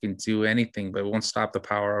fences, you can do anything, but it won't stop the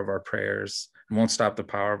power of our prayers. It won't stop the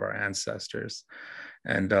power of our ancestors.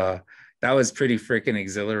 And that was pretty freaking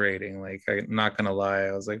exhilarating. Like, I'm not gonna lie,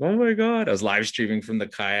 I was like, oh my God. I was live streaming from the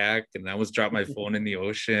kayak, and I almost dropped my phone in the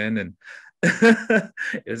ocean, and it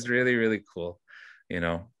was really, really cool, you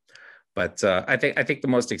know. But I think the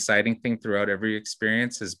most exciting thing throughout every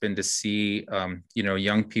experience has been to see, you know,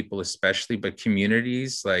 young people especially, but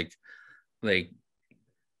communities like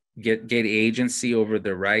get agency over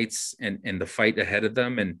their rights and the fight ahead of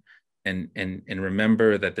them, and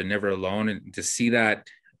remember that they're never alone. And to see that,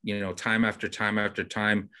 you know, time after time after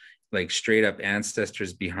time, like straight up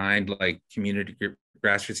ancestors behind, like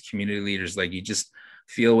grassroots community leaders, like you just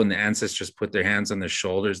feel when the ancestors put their hands on their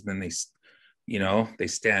shoulders, and then they, you know, they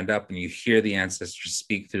stand up and you hear the ancestors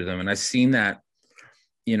speak through them. And I've seen that,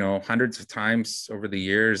 you know, hundreds of times over the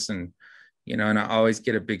years. And, you know, and I always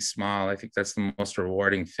get a big smile. I think that's the most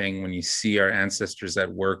rewarding thing, when you see our ancestors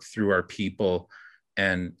at work through our people,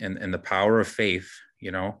 and the power of faith,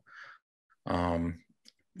 you know.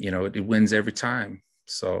 You know, it wins every time.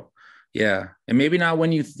 So yeah. And maybe not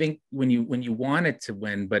when you think, when you want it to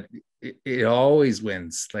win, but it always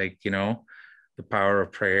wins. Like, you know, the power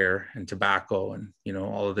of prayer and tobacco, and, you know,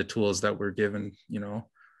 all of the tools that we're given, you know.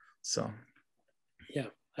 So yeah,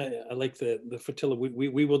 I like the flotilla.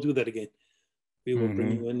 We will do that again. We will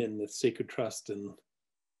bring you in the sacred trust, and,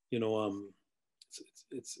 you know,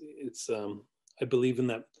 it's I believe in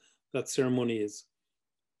that ceremony is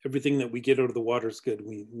everything that we get out of the water is good.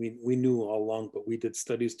 We knew all along, but we did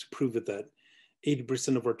studies to prove it, that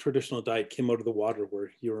 80% of our traditional diet came out of the water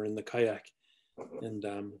where you were in the kayak. And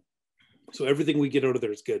so everything we get out of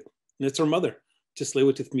there is good. And it's our mother.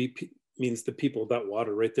 Tsleil-Waututh means the people, that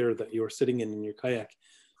water right there that you're sitting in your kayak.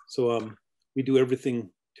 So we do everything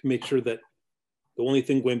to make sure that the only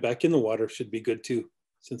thing going back in the water should be good too,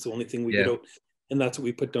 since the only thing we get out. And that's what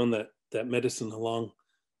we put down, that medicine along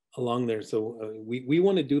there. So we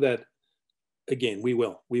want to do that again. We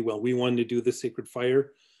will. We want to do the sacred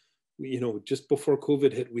fire. just before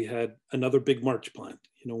COVID hit, we had another big march planned.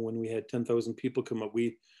 When we had 10,000 people come up,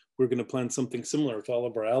 we were going to plan something similar with all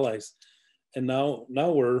of our allies. And now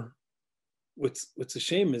what's a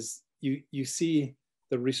shame is you see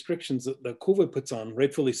the restrictions that COVID puts on,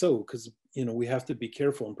 rightfully so, because we have to be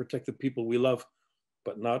careful and protect the people we love,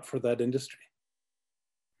 but not for that industry.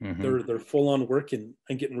 Mm-hmm. They're full on working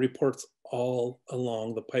and getting reports all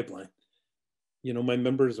along the pipeline. My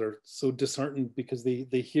members are so disheartened because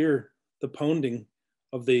they hear the pounding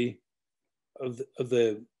of the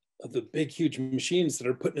big huge machines that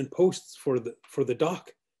are putting in posts for the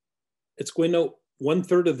dock. It's going out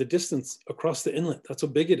 1/3 of the distance across the inlet. That's how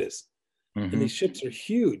big it is. Mm-hmm. And these ships are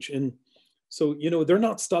huge. And so, they're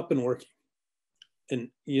not stopping working. And,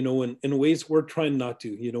 in ways we're trying not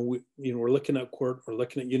to, we're looking at court, we're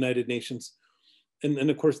looking at United Nations. And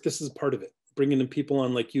of course, this is part of it, bringing in people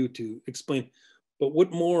on like you to explain, but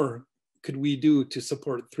what more could we do to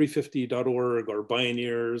support 350.org or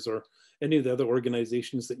Bioneers or any of the other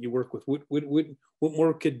organizations that you work with? What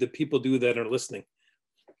more could the people do that are listening?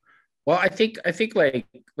 Well, I think like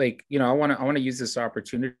I want to use this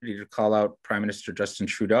opportunity to call out Prime Minister Justin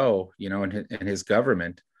Trudeau, and his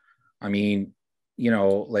government. I mean,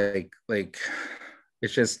 it's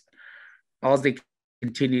just all they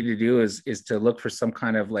continue to do is to look for some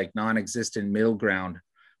kind of like non-existent middle ground,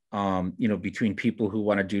 between people who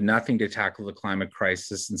want to do nothing to tackle the climate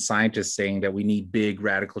crisis and scientists saying that we need big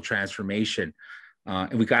radical transformation,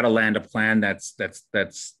 and we got to land a plan that's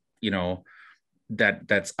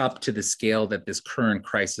up to the scale that this current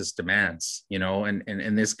crisis demands,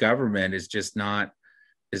 and this government is just not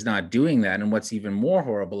doing that. And what's even more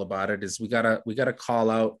horrible about it is we gotta call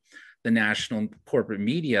out the national corporate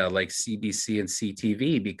media like CBC and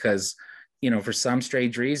CTV, because for some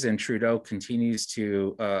strange reason Trudeau continues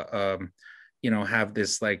to have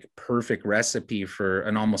this like perfect recipe for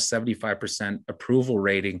an almost 75% approval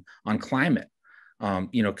rating on climate.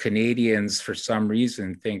 Canadians for some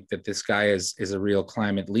reason think that this guy is a real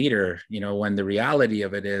climate leader, when the reality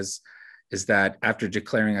of it is that after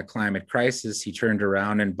declaring a climate crisis, he turned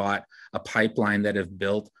around and bought a pipeline that, if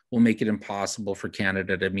built, will make it impossible for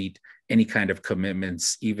Canada to meet any kind of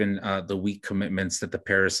commitments, even the weak commitments that the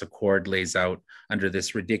Paris Accord lays out under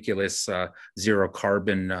this ridiculous zero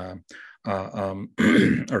carbon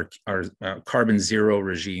or carbon zero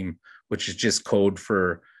regime, which is just code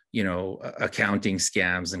for accounting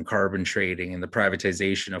scams and carbon trading and the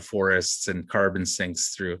privatization of forests and carbon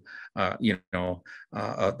sinks through,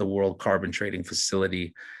 the World Carbon Trading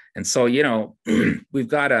Facility. And so, we've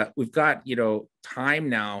got time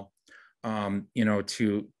now,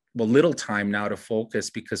 little time now to focus,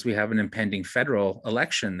 because we have an impending federal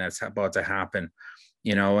election that's about to happen,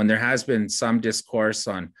 and there has been some discourse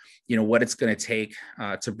on, what it's going to take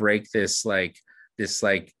to break this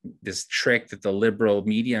trick that the liberal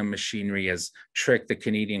media machinery has tricked the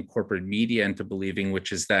Canadian corporate media into believing,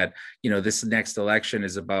 which is that, this next election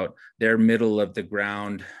is about their middle of the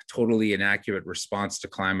ground, totally inaccurate response to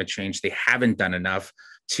climate change. They haven't done enough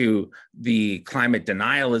to the climate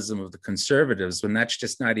denialism of the Conservatives, when that's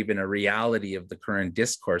just not even a reality of the current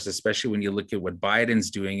discourse, especially when you look at what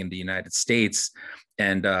Biden's doing in the United States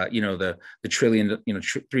and, the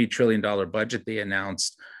 $3 trillion budget they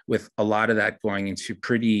announced, with a lot of that going into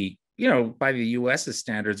pretty, by the US's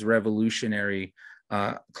standards, revolutionary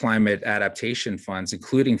climate adaptation funds,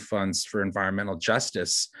 including funds for environmental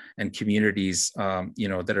justice and communities,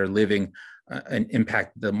 that are living and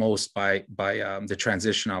impacted the most by the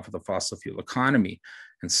transition off of the fossil fuel economy.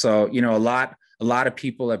 And so, a lot of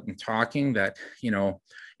people have been talking that,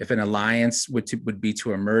 if an alliance would be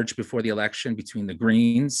to emerge before the election between the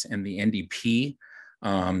Greens and the NDP,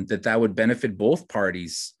 that would benefit both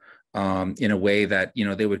parties in a way that,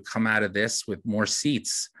 they would come out of this with more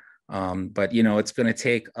seats. But, it's going to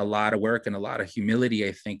take a lot of work and a lot of humility,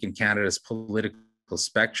 I think, in Canada's political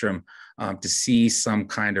spectrum to see some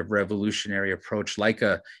kind of revolutionary approach like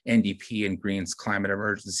a NDP and Greens Climate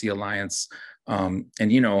Emergency Alliance. And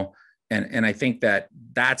I think that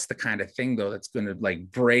that's the kind of thing, though, that's going to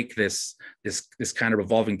break this kind of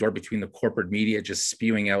revolving door between the corporate media just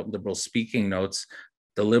spewing out liberal speaking notes,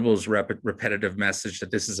 the Liberals' repetitive message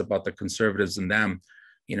that this is about the Conservatives and them.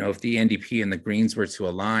 If the NDP and the Greens were to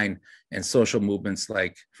align, and social movements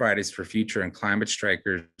like Fridays for Future and Climate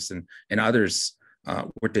Strikers and others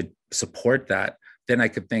were to support that, then I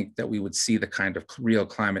could think that we would see the kind of real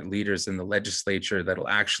climate leaders in the legislature that'll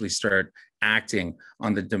actually start acting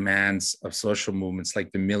on the demands of social movements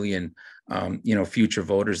like the million, future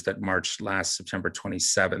voters that marched last September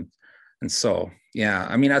 27th. And so, yeah,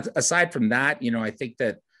 I mean, aside from that, I think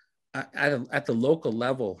that at the local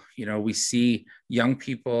level, we see young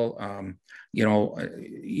people, all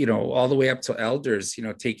the way up to elders,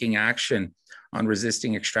 taking action on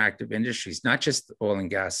resisting extractive industries, not just the oil and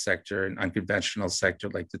gas sector and unconventional sector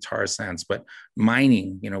like the tar sands, but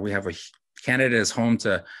mining. Canada is home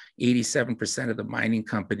to 87% of the mining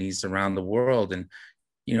companies around the world. And,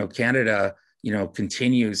 Canada,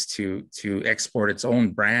 continues to export its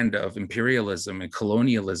own brand of imperialism and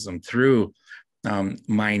colonialism through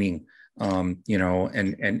mining, and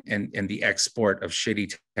the export of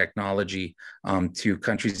shitty technology to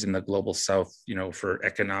countries in the global south, for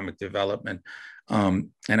economic development. And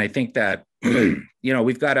I think that,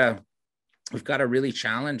 we've got to really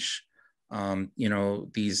challenge,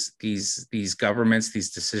 these governments, these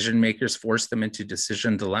decision makers, force them into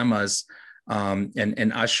decision dilemmas,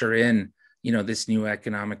 and usher in, this new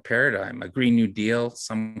economic paradigm, a Green New Deal,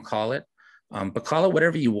 some call it. But call it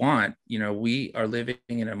whatever you want. We are living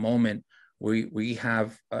in a moment where we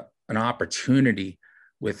have an opportunity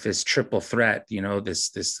with this triple threat, this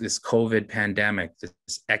COVID pandemic, this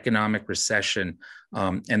economic recession,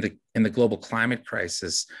 and the global climate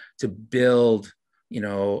crisis, to build,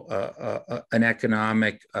 an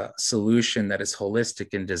economic solution that is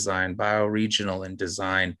holistic in design, bioregional in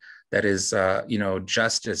design, that is,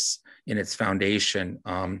 justice in its foundation,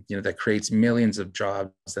 that creates millions of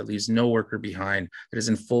jobs, that leaves no worker behind, that is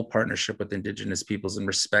in full partnership with Indigenous peoples and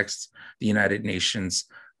respects the United Nations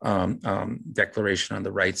Declaration on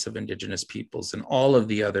the Rights of Indigenous Peoples and all of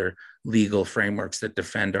the other legal frameworks that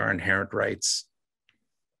defend our inherent rights.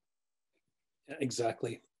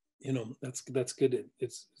 Exactly. That's good.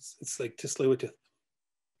 It's like Tsleil-Waututh,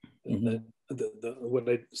 what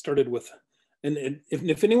I started with. And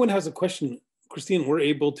if anyone has a question, Christine, we're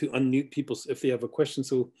able to unmute people if they have a question.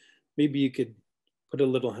 So maybe you could put a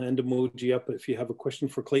little hand emoji up if you have a question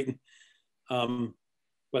for Clayton.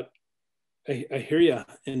 But I hear you,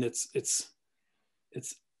 and it's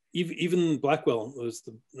even Blackwell was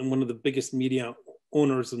one of the biggest media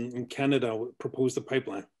owners in Canada, proposed the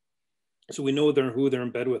pipeline. So we know who they're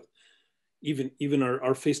in bed with. Even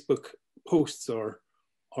our Facebook posts are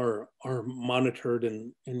monitored,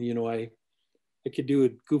 and I could do a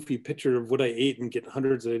goofy picture of what I ate and get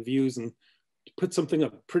hundreds of views and put something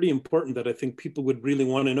up pretty important that I think people would really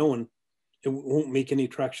want to know, and it won't make any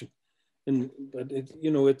traction. But it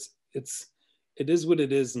is what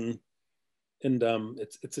it is, and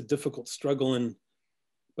it's a difficult struggle.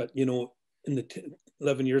 But in the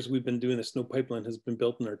 11 years we've been doing this, no pipeline has been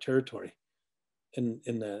built in our territory, and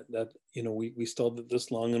that we stalled it this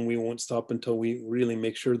long, and we won't stop until we really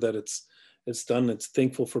make sure that it's done. It's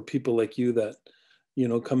thankful for people like you that,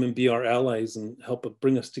 come and be our allies and help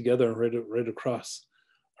bring us together right across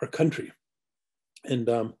our country.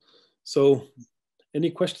 And so any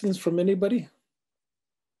questions from anybody?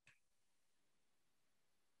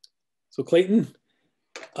 So Clayton,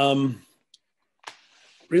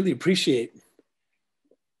 really appreciate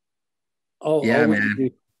all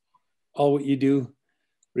what you do.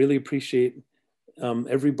 Really appreciate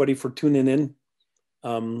everybody for tuning in.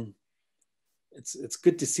 It's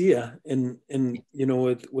good to see you, and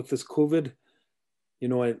with this COVID,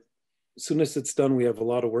 as soon as it's done, we have a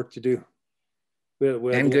lot of work to do.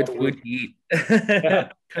 We and good food to eat. Yeah.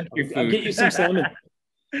 Country food. I'll get you some salmon.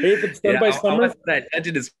 Hey, if it's done by summer. I'll that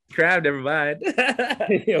Indigenous crab, never mind.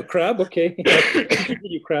 Crab, okay.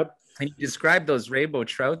 You crab. Can you describe those rainbow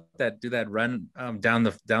trout that do that run down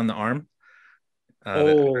the arm?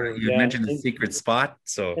 You mentioned the secret spot,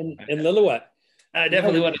 so and Lillooet. I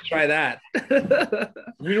definitely want to try that.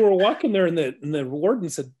 We were walking there, and the warden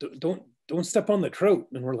said, "Don't step on the trout,"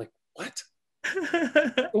 and we're like, "What?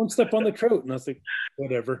 Don't step on the trout?" And I was like,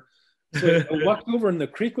 "Whatever." So I walked over, and the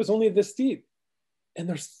creek was only this deep, and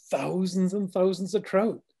there's thousands and thousands of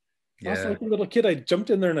trout. Yeah. I was like a little kid. I jumped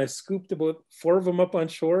in there and I scooped about 4 of them up on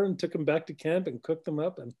shore and took them back to camp and cooked them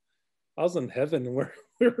up, and I was in heaven. And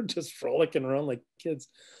we were just frolicking around like kids.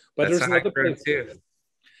 But that's there's another place too.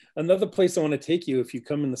 Another place I want to take you if you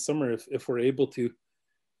come in the summer, if we're able to.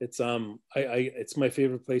 It's it's my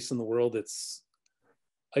favorite place in the world. It's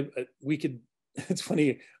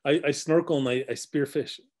funny. I snorkel and I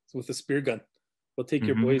spearfish with a spear gun. We'll take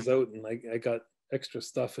your boys out, and I got extra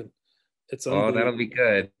stuff, and it's that'll be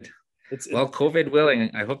good. COVID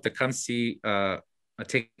willing, I hope to come see. I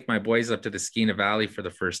take my boys up to the Skeena Valley for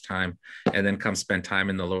the first time, and then come spend time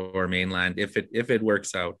in the Lower Mainland if it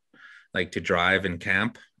works out, like to drive and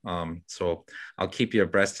camp. So I'll keep you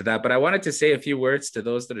abreast to that. But I wanted to say a few words to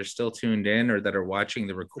those that are still tuned in or that are watching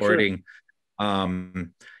the recording. Sure.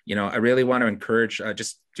 I really want to encourage,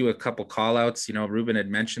 just do a couple call outs. Ruben had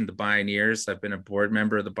mentioned the Pioneers. I've been a board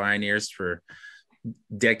member of the Pioneers for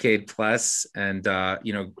decade plus, and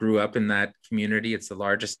grew up in that community. It's the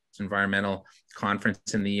largest environmental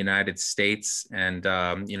conference in the United States, and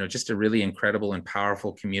just a really incredible and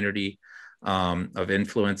powerful community of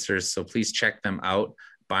influencers. So please check them out.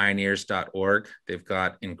 Bioneers.org. They've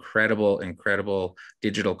got incredible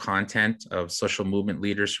digital content of social movement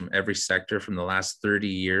leaders from every sector from the last 30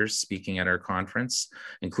 years speaking at our conference,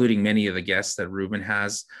 including many of the guests that Ruben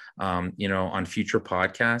has, on future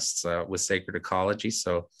podcasts with Sacred Ecology.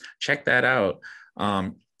 So check that out.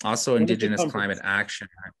 Also, Indigenous Climate Action.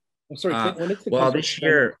 I'm sorry, when is the well, conference?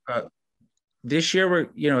 this year we're,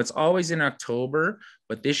 it's always in October,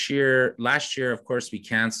 but last year, of course, we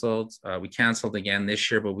canceled again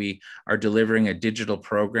this year, but we are delivering a digital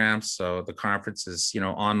program. So the conference is,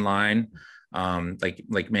 online,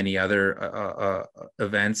 like many other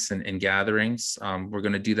events and gatherings. We're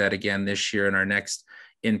going to do that again this year. And our next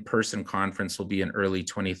in-person conference will be in early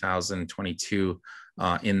 2022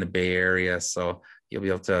 in the Bay Area. So you'll be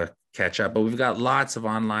able to catch up, but we've got lots of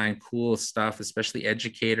online cool stuff, especially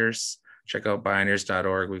educators. Check out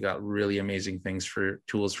Bioneers.org. We've got really amazing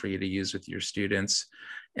tools for you to use with your students.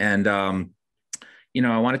 And, I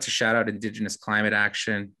wanted to shout out Indigenous Climate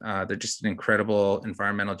Action. They're just an incredible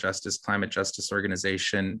environmental justice, climate justice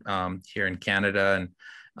organization here in Canada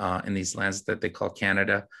and in these lands that they call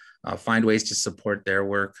Canada. Find ways to support their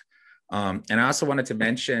work. And I also wanted to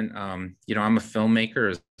mention, I'm a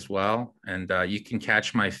filmmaker as well, and you can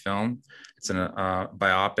catch my film. It's a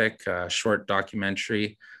biopic, short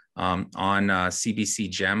documentary on CBC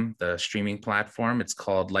Gem, the streaming platform. It's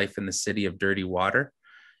called Life in the City of Dirty Water.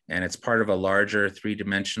 And it's part of a larger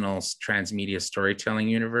 3-dimensional transmedia storytelling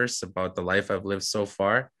universe about the life I've lived so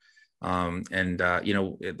far.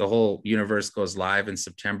 The whole universe goes live in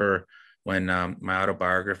September when my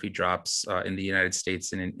autobiography drops in the United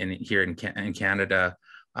States and here in Canada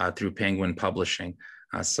through Penguin Publishing.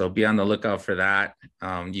 So be on the lookout for that.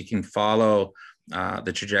 You can follow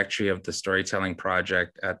the trajectory of the storytelling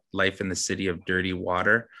project at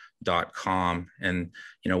lifeinthecityofdirtywater.com. And,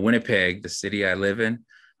 Winnipeg, the city I live in,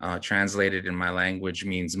 translated in my language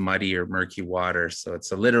means muddy or murky water. So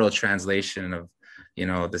it's a literal translation of,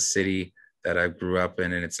 the city that I grew up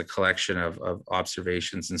in. And it's a collection of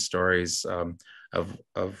observations and stories of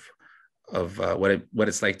what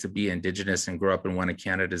it's like to be Indigenous and grow up in one of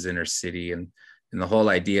Canada's inner city. And the whole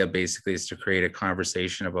idea basically is to create a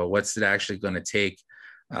conversation about what's it actually going to take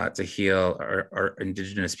to heal our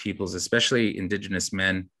Indigenous peoples, especially Indigenous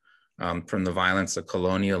men, from the violence of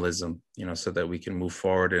colonialism, so that we can move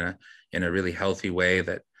forward in a really healthy way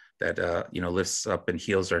that lifts up and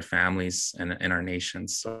heals our families and our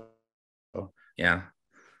nations. So yeah.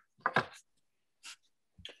 All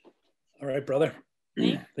right, brother.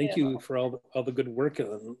 Thank you for all the good work.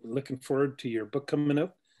 I'm looking forward to your book coming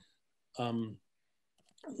out.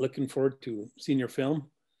 Looking forward to seeing your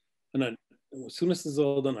film, and as soon as this is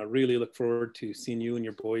all done, I really look forward to seeing you and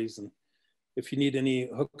your boys. And if you need any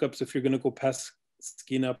hookups, if you're going to go past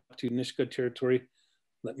skiing up to Nisga'a territory,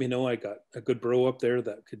 let me know. I got a good bro up there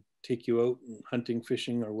that could take you out and hunting,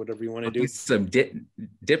 fishing, or whatever you want to do. Some dip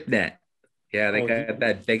net. Yeah,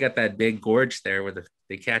 they got that big gorge there where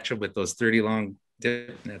they catch them with those 30 long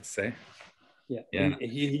dip nets. Yeah. And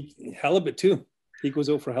he halibut too. He goes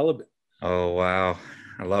out for halibut. Oh wow,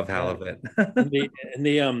 I love halibut. and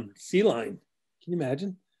the sea lion. Can you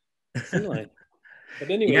imagine? Sea lion.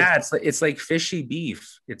 But anyway, yeah, it's like fishy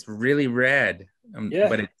beef. It's really red,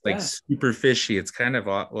 but it's like super fishy. It's kind of,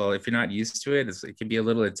 well, if you're not used to it, it can be a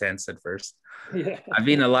little intense at first. Yeah, I've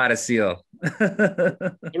eaten a lot of seal.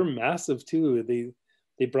 They're massive too.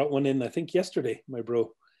 They brought one in, I think yesterday, my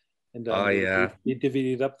bro. And they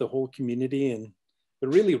divvied up the whole community, and they're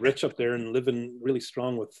really rich up there and living really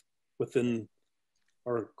strong within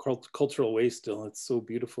our cultural way still. It's so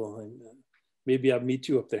beautiful, and maybe I'll meet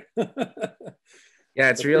you up there. Yeah,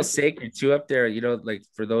 it's real sacred too up there. Like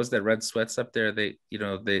for those that run sweats up there, they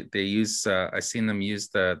use. I've seen them use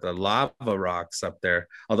the lava rocks up there.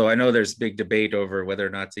 Although I know there's big debate over whether or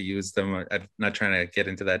not to use them. I'm not trying to get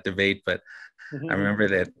into that debate, but I remember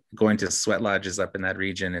that going to sweat lodges up in that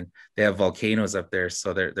region, and they have volcanoes up there,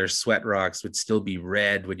 so their sweat rocks would still be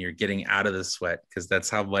red when you're getting out of the sweat, because that's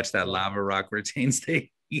how much that lava rock retains the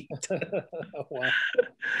heat. Wow.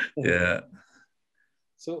 Yeah.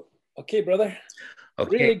 So, okay, brother.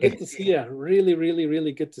 Okay. Really good to see you. Really, really,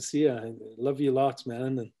 really good to see you. I love you lots,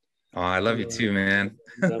 man. And I love you too, man.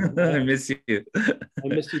 I miss you. I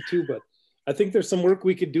miss you too, but I think there's some work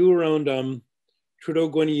we could do around Trudeau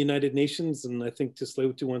going to United Nations, and I think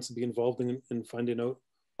Tsleil-Waututh wants to be involved in finding out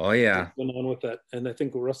what's going on with that. And I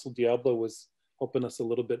think Russell Diablo was helping us a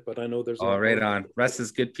little bit, but I know there's right on. Russ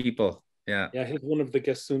is good people. Yeah. Yeah, he's one of the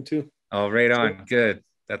guests soon too. Oh, right on. Good.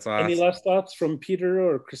 That's awesome. Any last thoughts from Peter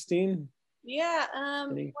or Christine? Yeah,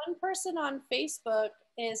 one person on Facebook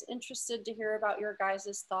is interested to hear about your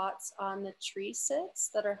guys' thoughts on the tree sits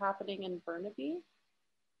that are happening in Burnaby.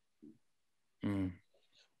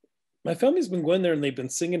 My family's been going there and they've been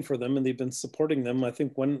singing for them and they've been supporting them. I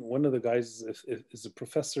think one of the guys is a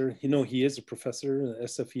professor. He is a professor at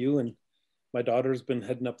SFU, and my daughter's been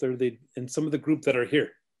heading up there. And some of the group that are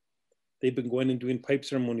here, they've been going and doing pipe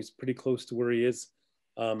ceremonies pretty close to where he is.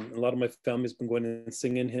 A lot of my family's been going and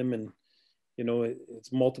singing him, and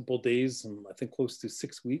it's multiple days, and I think close to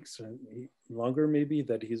 6 weeks or longer maybe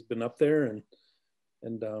that he's been up there.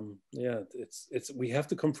 And yeah, it's we have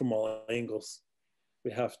to come from all angles.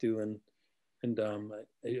 We have to, and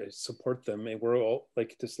I support them. And we're all,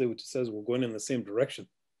 like Tsleil-Waututh says, we're going in the same direction.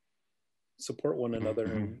 Support one another,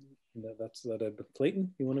 and that's that.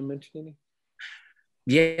 Clayton, you want to mention any?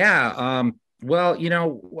 Yeah. Well,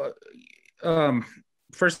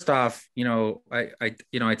 first off,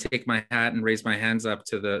 I take my hat and raise my hands up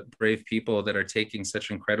to the brave people that are taking such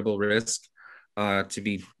incredible risk to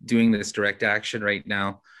be doing this direct action right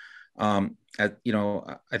now. I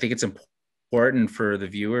think it's important for the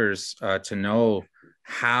viewers to know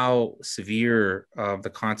how severe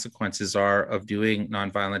the consequences are of doing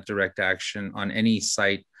nonviolent direct action on any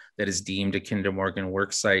site that is deemed a Kinder Morgan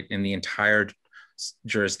work site in the entire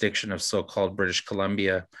jurisdiction of so-called British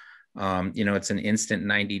Columbia. It's an instant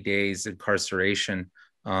 90 days incarceration,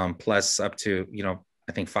 plus up to,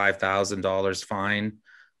 I think $5,000 fine.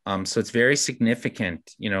 So it's very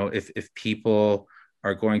significant, if people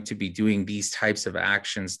are going to be doing these types of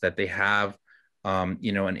actions, that they have,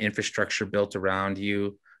 an infrastructure built around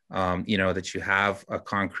you, that you have a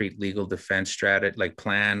concrete legal defense strategy,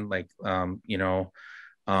 plan,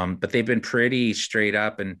 but they've been pretty straight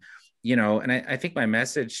up. And I think my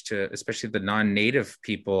message to especially the non-native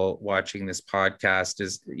people watching this podcast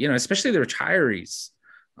is, especially the retirees,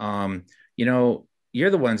 you're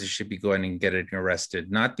the ones who should be going and getting arrested,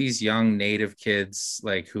 not these young native kids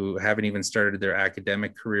who haven't even started their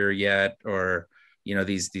academic career yet, or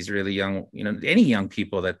these really young, any young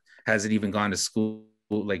people that hasn't even gone to school,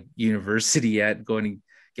 like university yet, going and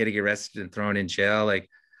getting arrested and thrown in jail.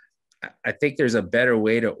 I think there's a better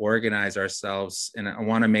way to organize ourselves. And I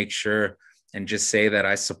want to make sure and just say that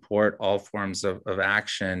I support all forms of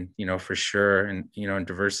action, for sure. And, and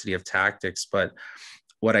diversity of tactics. But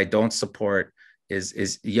what I don't support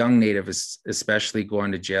is young natives, especially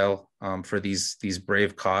going to jail for these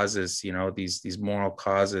brave causes, these moral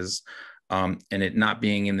causes, and it not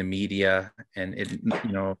being in the media, and it,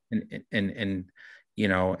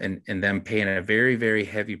 and them paying a very, very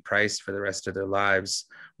heavy price for the rest of their lives,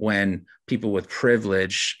 when people with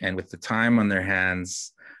privilege and with the time on their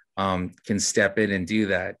hands can step in and do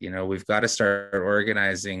that. We've got to start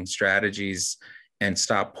organizing strategies and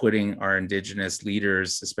stop putting our Indigenous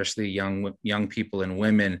leaders, especially young people and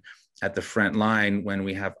women, at the front line, when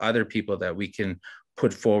we have other people that we can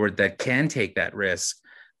put forward that can take that risk,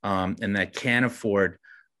 and that can afford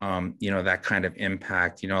that kind of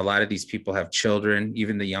impact. A lot of these people have children,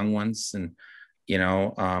 even the young ones. And,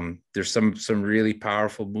 there's some really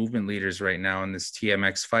powerful movement leaders right now in this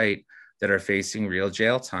TMX fight that are facing real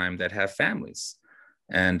jail time, that have families.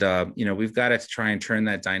 And, we've got to try and turn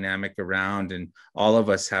that dynamic around, and all of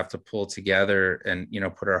us have to pull together and,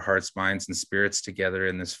 put our hearts, minds, and spirits together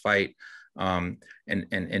in this fight, and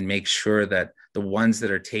make sure that the ones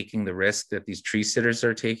that are taking the risk that these tree sitters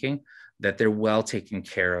are taking, that they're well taken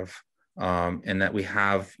care of, and that we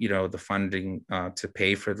have, the funding to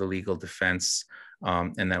pay for the legal defense,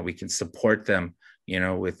 and that we can support them,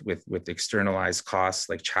 with externalized costs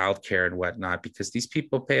like childcare and whatnot, because these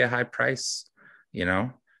people pay a high price,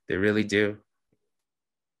 they really do.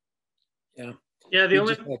 Yeah. Yeah.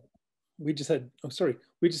 We just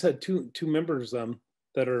had two members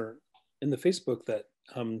that are in the Facebook that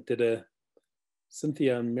did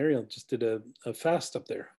Cynthia and Mariel just did a fast up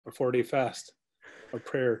there, a 4-day fast, a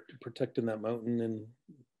prayer to protecting that mountain, and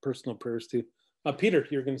personal prayers too. Peter,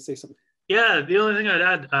 you're going to say something. Yeah, the only thing I'd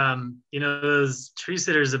add, those tree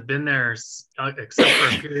sitters have been there, except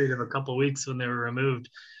for a period of a couple of weeks when they were removed,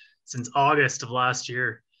 since August of last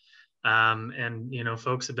year. And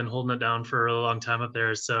folks have been holding it down for a really long time up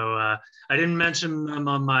there. So I didn't mention them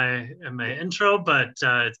in my intro, but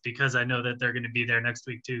it's because I know that they're going to be there next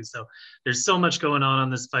week too. So there's so much going on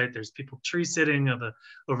this fight. There's people tree sitting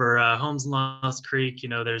over Holmes and Lost Creek.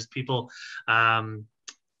 There's people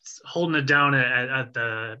holding it down at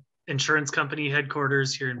the insurance company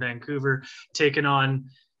headquarters here in Vancouver, taking on,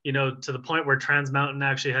 to the point where Trans Mountain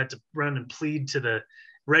actually had to run and plead to the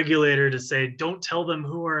regulator to say, don't tell them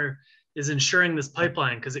who our is ensuring this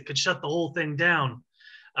pipeline because it could shut the whole thing down.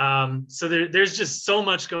 So there's just so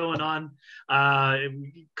much going on.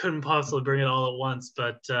 We couldn't possibly bring it all at once,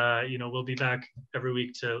 but we'll be back every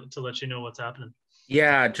week to let you know what's happening.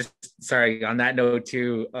 Yeah, just sorry on that note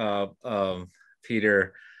too,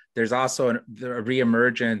 Peter. There's also a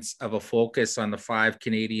reemergence of a focus on the 5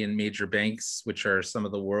 Canadian major banks, which are some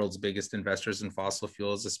of the world's biggest investors in fossil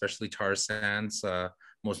fuels, especially tar sands,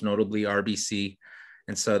 most notably RBC.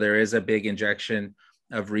 And so there is a big injection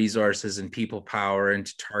of resources and people power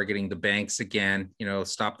into targeting the banks again.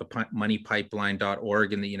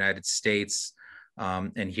 StopTheMoneyPipeline.org in the United States,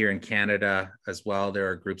 and here in Canada as well. There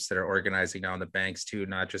are groups that are organizing now on the banks too,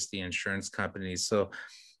 not just the insurance companies. So,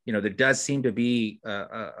 there does seem to be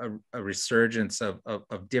a resurgence of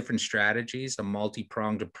different strategies, a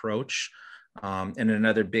multi-pronged approach, and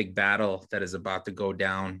another big battle that is about to go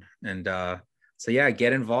down. And so, yeah,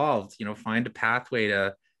 get involved, find a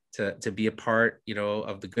pathway to be a part,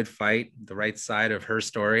 of the good fight, the right side of her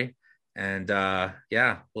story. And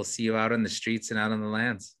yeah, we'll see you out on the streets and out on the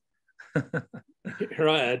lands. Here,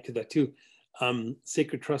 I'll add to that too.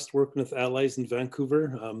 Sacred Trust working with allies in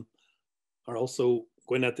Vancouver are also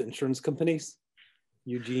going at the insurance companies.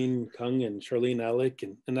 Eugene Kung and Charlene Alec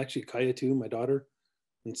and actually Kaya too, my daughter,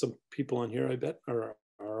 and some people on here I bet are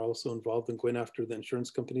also involved in going after the insurance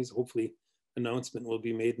companies. Hopefully announcement will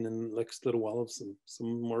be made in the next little while of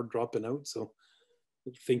some more dropping out. So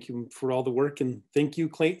thank you for all the work, and thank you,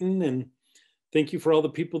 Clayton, and thank you for all the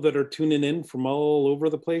people that are tuning in from all over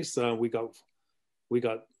the place. We got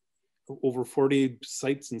over 40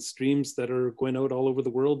 sites and streams that are going out all over the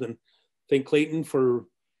world, and thank Clayton for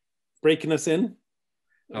breaking us in.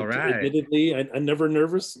 All right. Admittedly, I'm never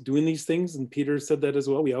nervous doing these things, and Peter said that as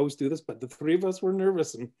well. We always do this, but the 3 of us were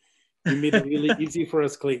nervous, and you made it really easy for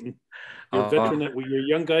us, Clayton. You're a veteran. You're a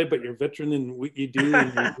young guy, but you're a veteran in what you do,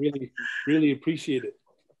 and we really, really appreciate it.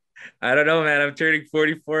 I don't know, man. I'm turning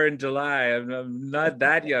 44 in July. I'm not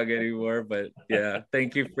that young anymore, but yeah,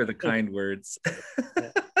 thank you for the kind words.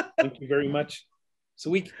 Thank you very much. So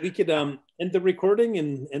we could end the recording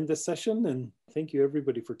and end the session, and thank you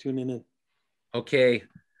everybody for tuning in. Okay.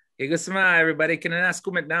 Igusama, everybody. Can I ask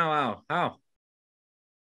comment now? How?